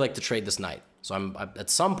would really like to trade this knight. So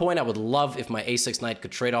at some point, I would love if my a6 knight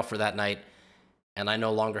could trade off for that knight, and I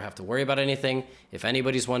no longer have to worry about anything. If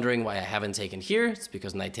anybody's wondering why I haven't taken here, it's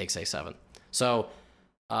because knight takes a7. So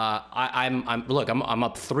I'm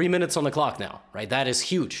up 3 minutes on the clock now, right? That is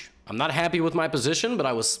huge. I'm not happy with my position, but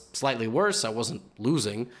I was slightly worse. I wasn't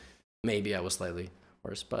losing. Maybe I was slightly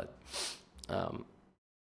worse, but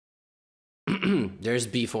there's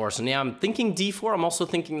b4. So now I'm thinking d4. I'm also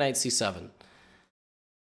thinking knight c7.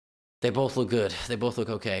 They both look good. They both look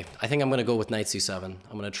okay. I think I'm going to go with knight c7.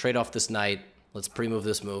 I'm going to trade off this knight. Let's pre-move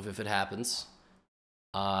this move if it happens.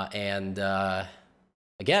 Again,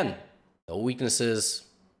 no weaknesses,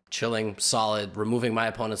 chilling, solid, removing my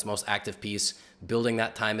opponent's most active piece, building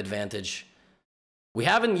that time advantage. We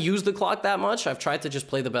haven't used the clock that much. I've tried to just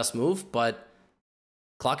play the best move, but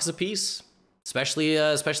clock is a piece, especially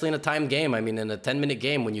in a timed game. I mean, in a 10-minute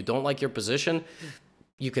game, when you don't like your position,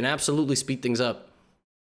 you can absolutely speed things up.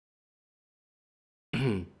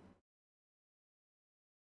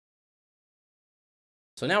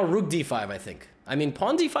 So now rook d5, I think. I mean,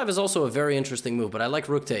 pawn d5 is also a very interesting move, but I like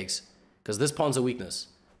rook takes, because this pawn's a weakness.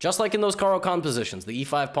 Just like in those Caro-Kann positions, the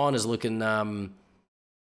e5 pawn is looking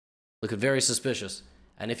very suspicious.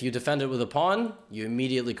 And if you defend it with a pawn, you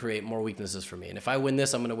immediately create more weaknesses for me. And if I win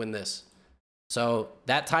this, I'm going to win this. So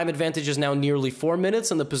that time advantage is now nearly 4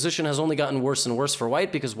 minutes, and the position has only gotten worse and worse for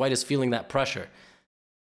white because white is feeling that pressure.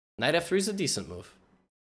 Knight f3 is a decent move.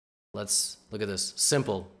 Let's look at this.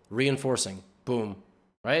 Simple. Reinforcing. Boom.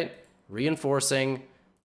 Right? Reinforcing.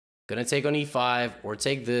 Gonna take on e5 or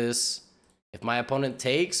take this. If my opponent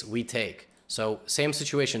takes, we take. So same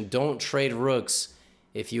situation. Don't trade rooks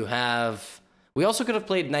if you have... We also could have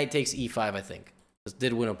played knight takes e5, I think. This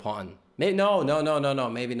did win a pawn. Maybe, no,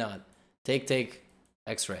 maybe not. Take,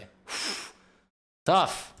 x-ray.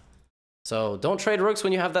 Tough. So don't trade rooks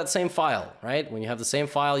when you have that same file, right? When you have the same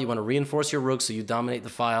file, you want to reinforce your rooks so you dominate the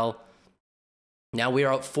file. Now we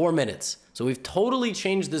are at 4 minutes. So we've totally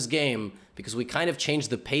changed this game because we kind of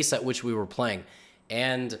changed the pace at which we were playing.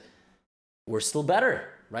 And we're still better,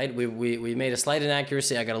 right? We made a slight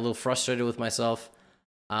inaccuracy. I got a little frustrated with myself.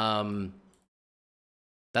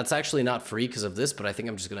 That's actually not free because of this, but I think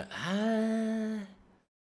I'm just going to...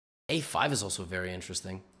 A5 is also very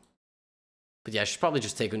interesting. But yeah, I should probably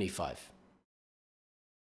just take on E5.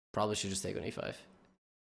 Probably should just take on E5.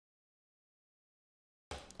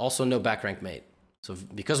 Also, no back rank mate. So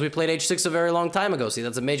because we played H6 a very long time ago, see,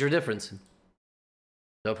 that's a major difference.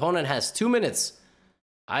 The opponent has 2 minutes.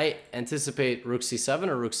 I anticipate Rook C7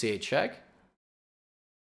 or Rook C8 check.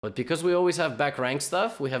 But because we always have back rank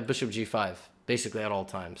stuff, we have Bishop G5, basically at all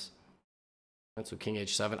times. And so King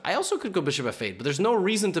H7. I also could go Bishop F8, but there's no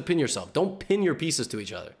reason to pin yourself. Don't pin your pieces to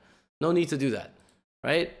each other. No need to do that,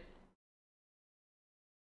 right?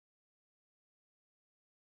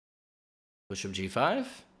 Bishop G5.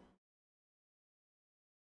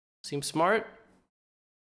 Seems smart.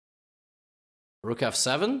 Rook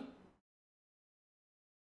F7.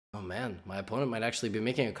 Oh man, my opponent might actually be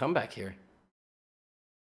making a comeback here.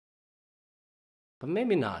 But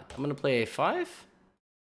maybe not. I'm going to play A5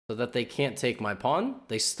 so that they can't take my pawn.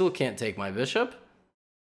 They still can't take my bishop.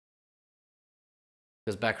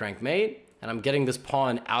 Because back rank mate. And I'm getting this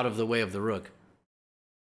pawn out of the way of the rook.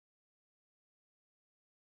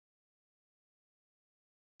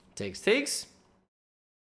 Takes.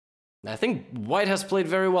 I think white has played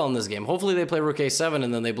very well in this game. Hopefully they play Rook A7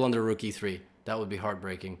 and then they blunder Rook E3. That would be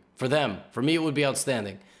heartbreaking. For them. For me, it would be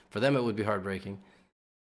outstanding. For them, it would be heartbreaking.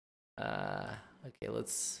 Okay,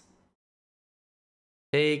 let's...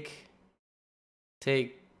 Take.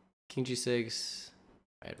 King G6.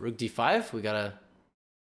 All right, Rook D5. We gotta...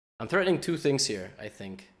 I'm threatening two things here, I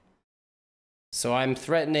think. So I'm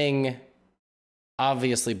threatening,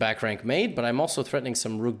 obviously, back rank mate, but I'm also threatening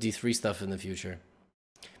some Rook D3 stuff in the future.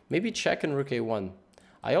 Maybe check and Rook A1.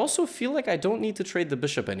 I also feel like I don't need to trade the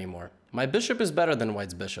bishop anymore. My bishop is better than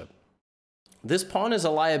white's bishop. This pawn is a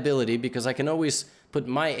liability because I can always put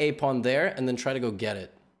my A pawn there and then try to go get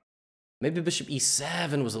it. Maybe Bishop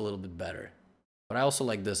E7 was a little bit better. But I also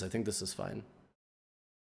like this. I think this is fine.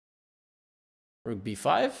 Rook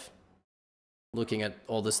B5. Looking at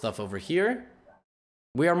all this stuff over here.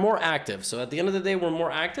 We are more active. So at the end of the day, we're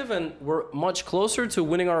more active and we're much closer to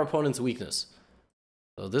winning our opponent's weakness.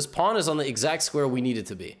 So this pawn is on the exact square we need it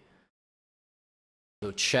to be.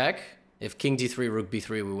 So check. If King D3, Rook B3,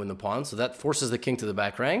 we win the pawn. So that forces the king to the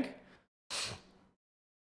back rank.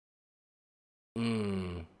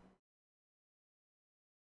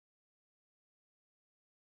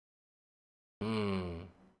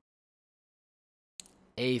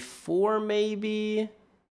 A4 maybe?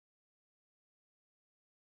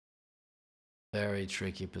 Very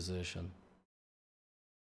tricky position.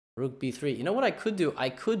 Rook B3. You know what I could do? I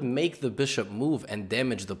could make the bishop move and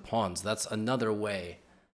damage the pawns. That's another way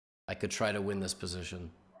I could try to win this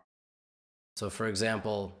position. So for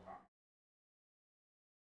example,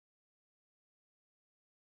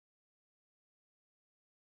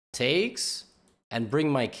 takes and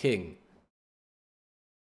bring my king.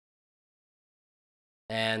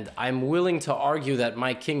 And I'm willing to argue that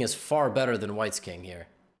my king is far better than white's king here.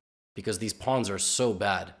 Because these pawns are so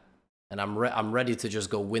bad. And I'm ready to just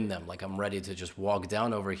go win them. Like I'm ready to just walk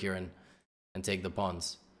down over here and take the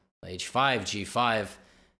pawns. H5, G5.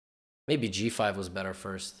 Maybe G5 was better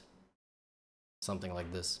first. Something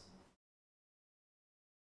like this.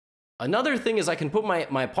 Another thing is I can put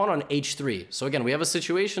my pawn on H3. So again, we have a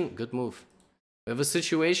situation... Good move. We have a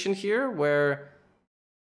situation here where...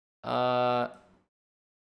 all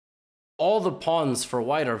the pawns for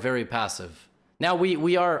white are very passive. Now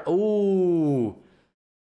we are... Ooh...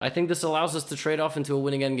 I think this allows us to trade off into a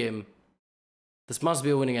winning endgame. This must be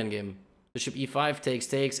a winning endgame. Bishop E5, takes,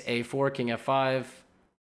 A4, King F5.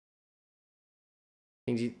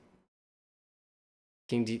 King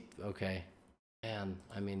D... Okay. Man,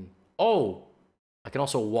 I mean... Oh! I can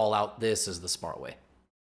also wall out this as the smart way.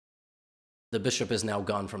 The bishop is now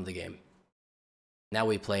gone from the game. Now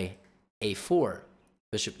we play A4.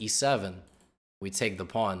 Bishop E7. We take the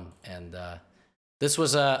pawn, and this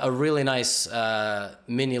was a really nice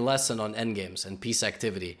mini lesson on endgames and piece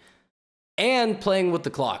activity. And playing with the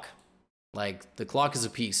clock. Like, the clock is a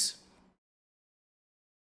piece.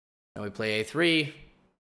 Now we play A3.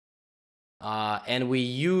 And we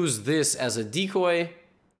use this as a decoy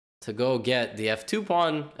to go get the f2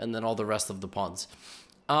 pawn and then all the rest of the pawns.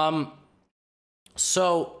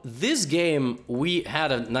 So this game, we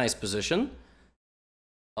had a nice position,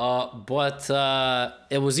 but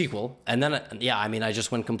it was equal. And then, yeah, I mean, I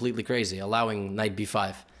just went completely crazy, allowing knight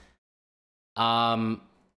b5.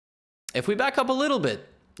 If we back up a little bit,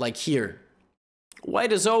 like here,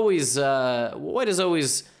 white is always,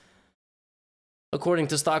 according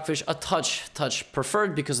to Stockfish, a touch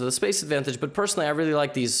preferred because of the space advantage. But personally, I really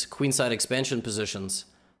like these queenside expansion positions.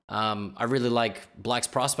 I really like black's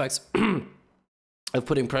prospects of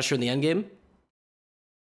putting pressure in the endgame.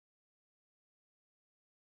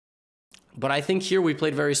 But I think here we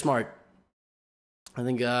played very smart. I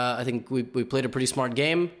think we played a pretty smart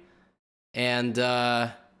game. And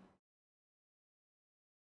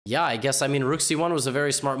yeah, I guess, I mean, rook c1 was a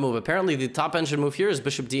very smart move. Apparently, the top engine move here is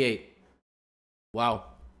bishop d8. Wow.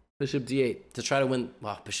 Bishop d8 to try to win.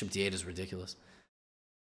 Wow, bishop d8 is ridiculous.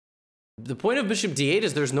 The point of bishop d8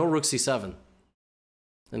 is there's no rook c7.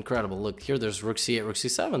 Incredible. Look, here there's rook c8, rook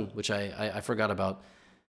c7, which I forgot about.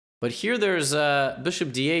 But here there's bishop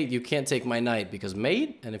d8. You can't take my knight because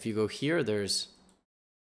mate. And if you go here, there's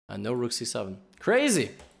no rook c7. Crazy.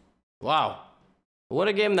 Wow. What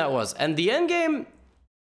a game that was. And the endgame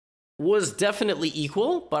was definitely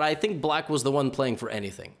equal, but I think black was the one playing for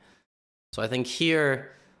anything. So I think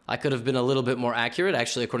here I could have been a little bit more accurate.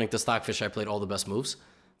 Actually, according to Stockfish, I played all the best moves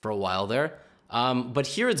for a while there. But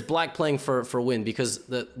here it's black playing for win because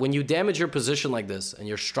when you damage your position like this and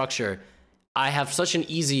your structure, I have such an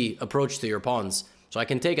easy approach to your pawns. So I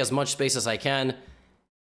can take as much space as I can.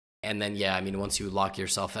 And then, yeah, I mean, once you lock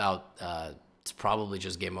yourself out, it's probably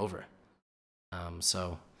just game over.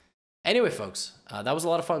 So anyway, folks, that was a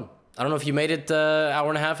lot of fun. I don't know if you made it an hour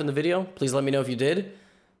and a half in the video. Please let me know if you did.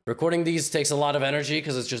 Recording these takes a lot of energy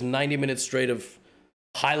because it's just 90 minutes straight of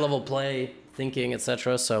high-level play, thinking,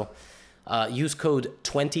 etc. So use code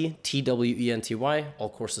 20, TWENTY. All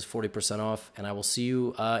courses 40% off. And I will see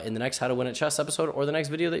you in the next How to Win at Chess episode or the next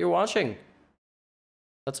video that you're watching.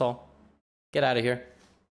 That's all. Get out of here.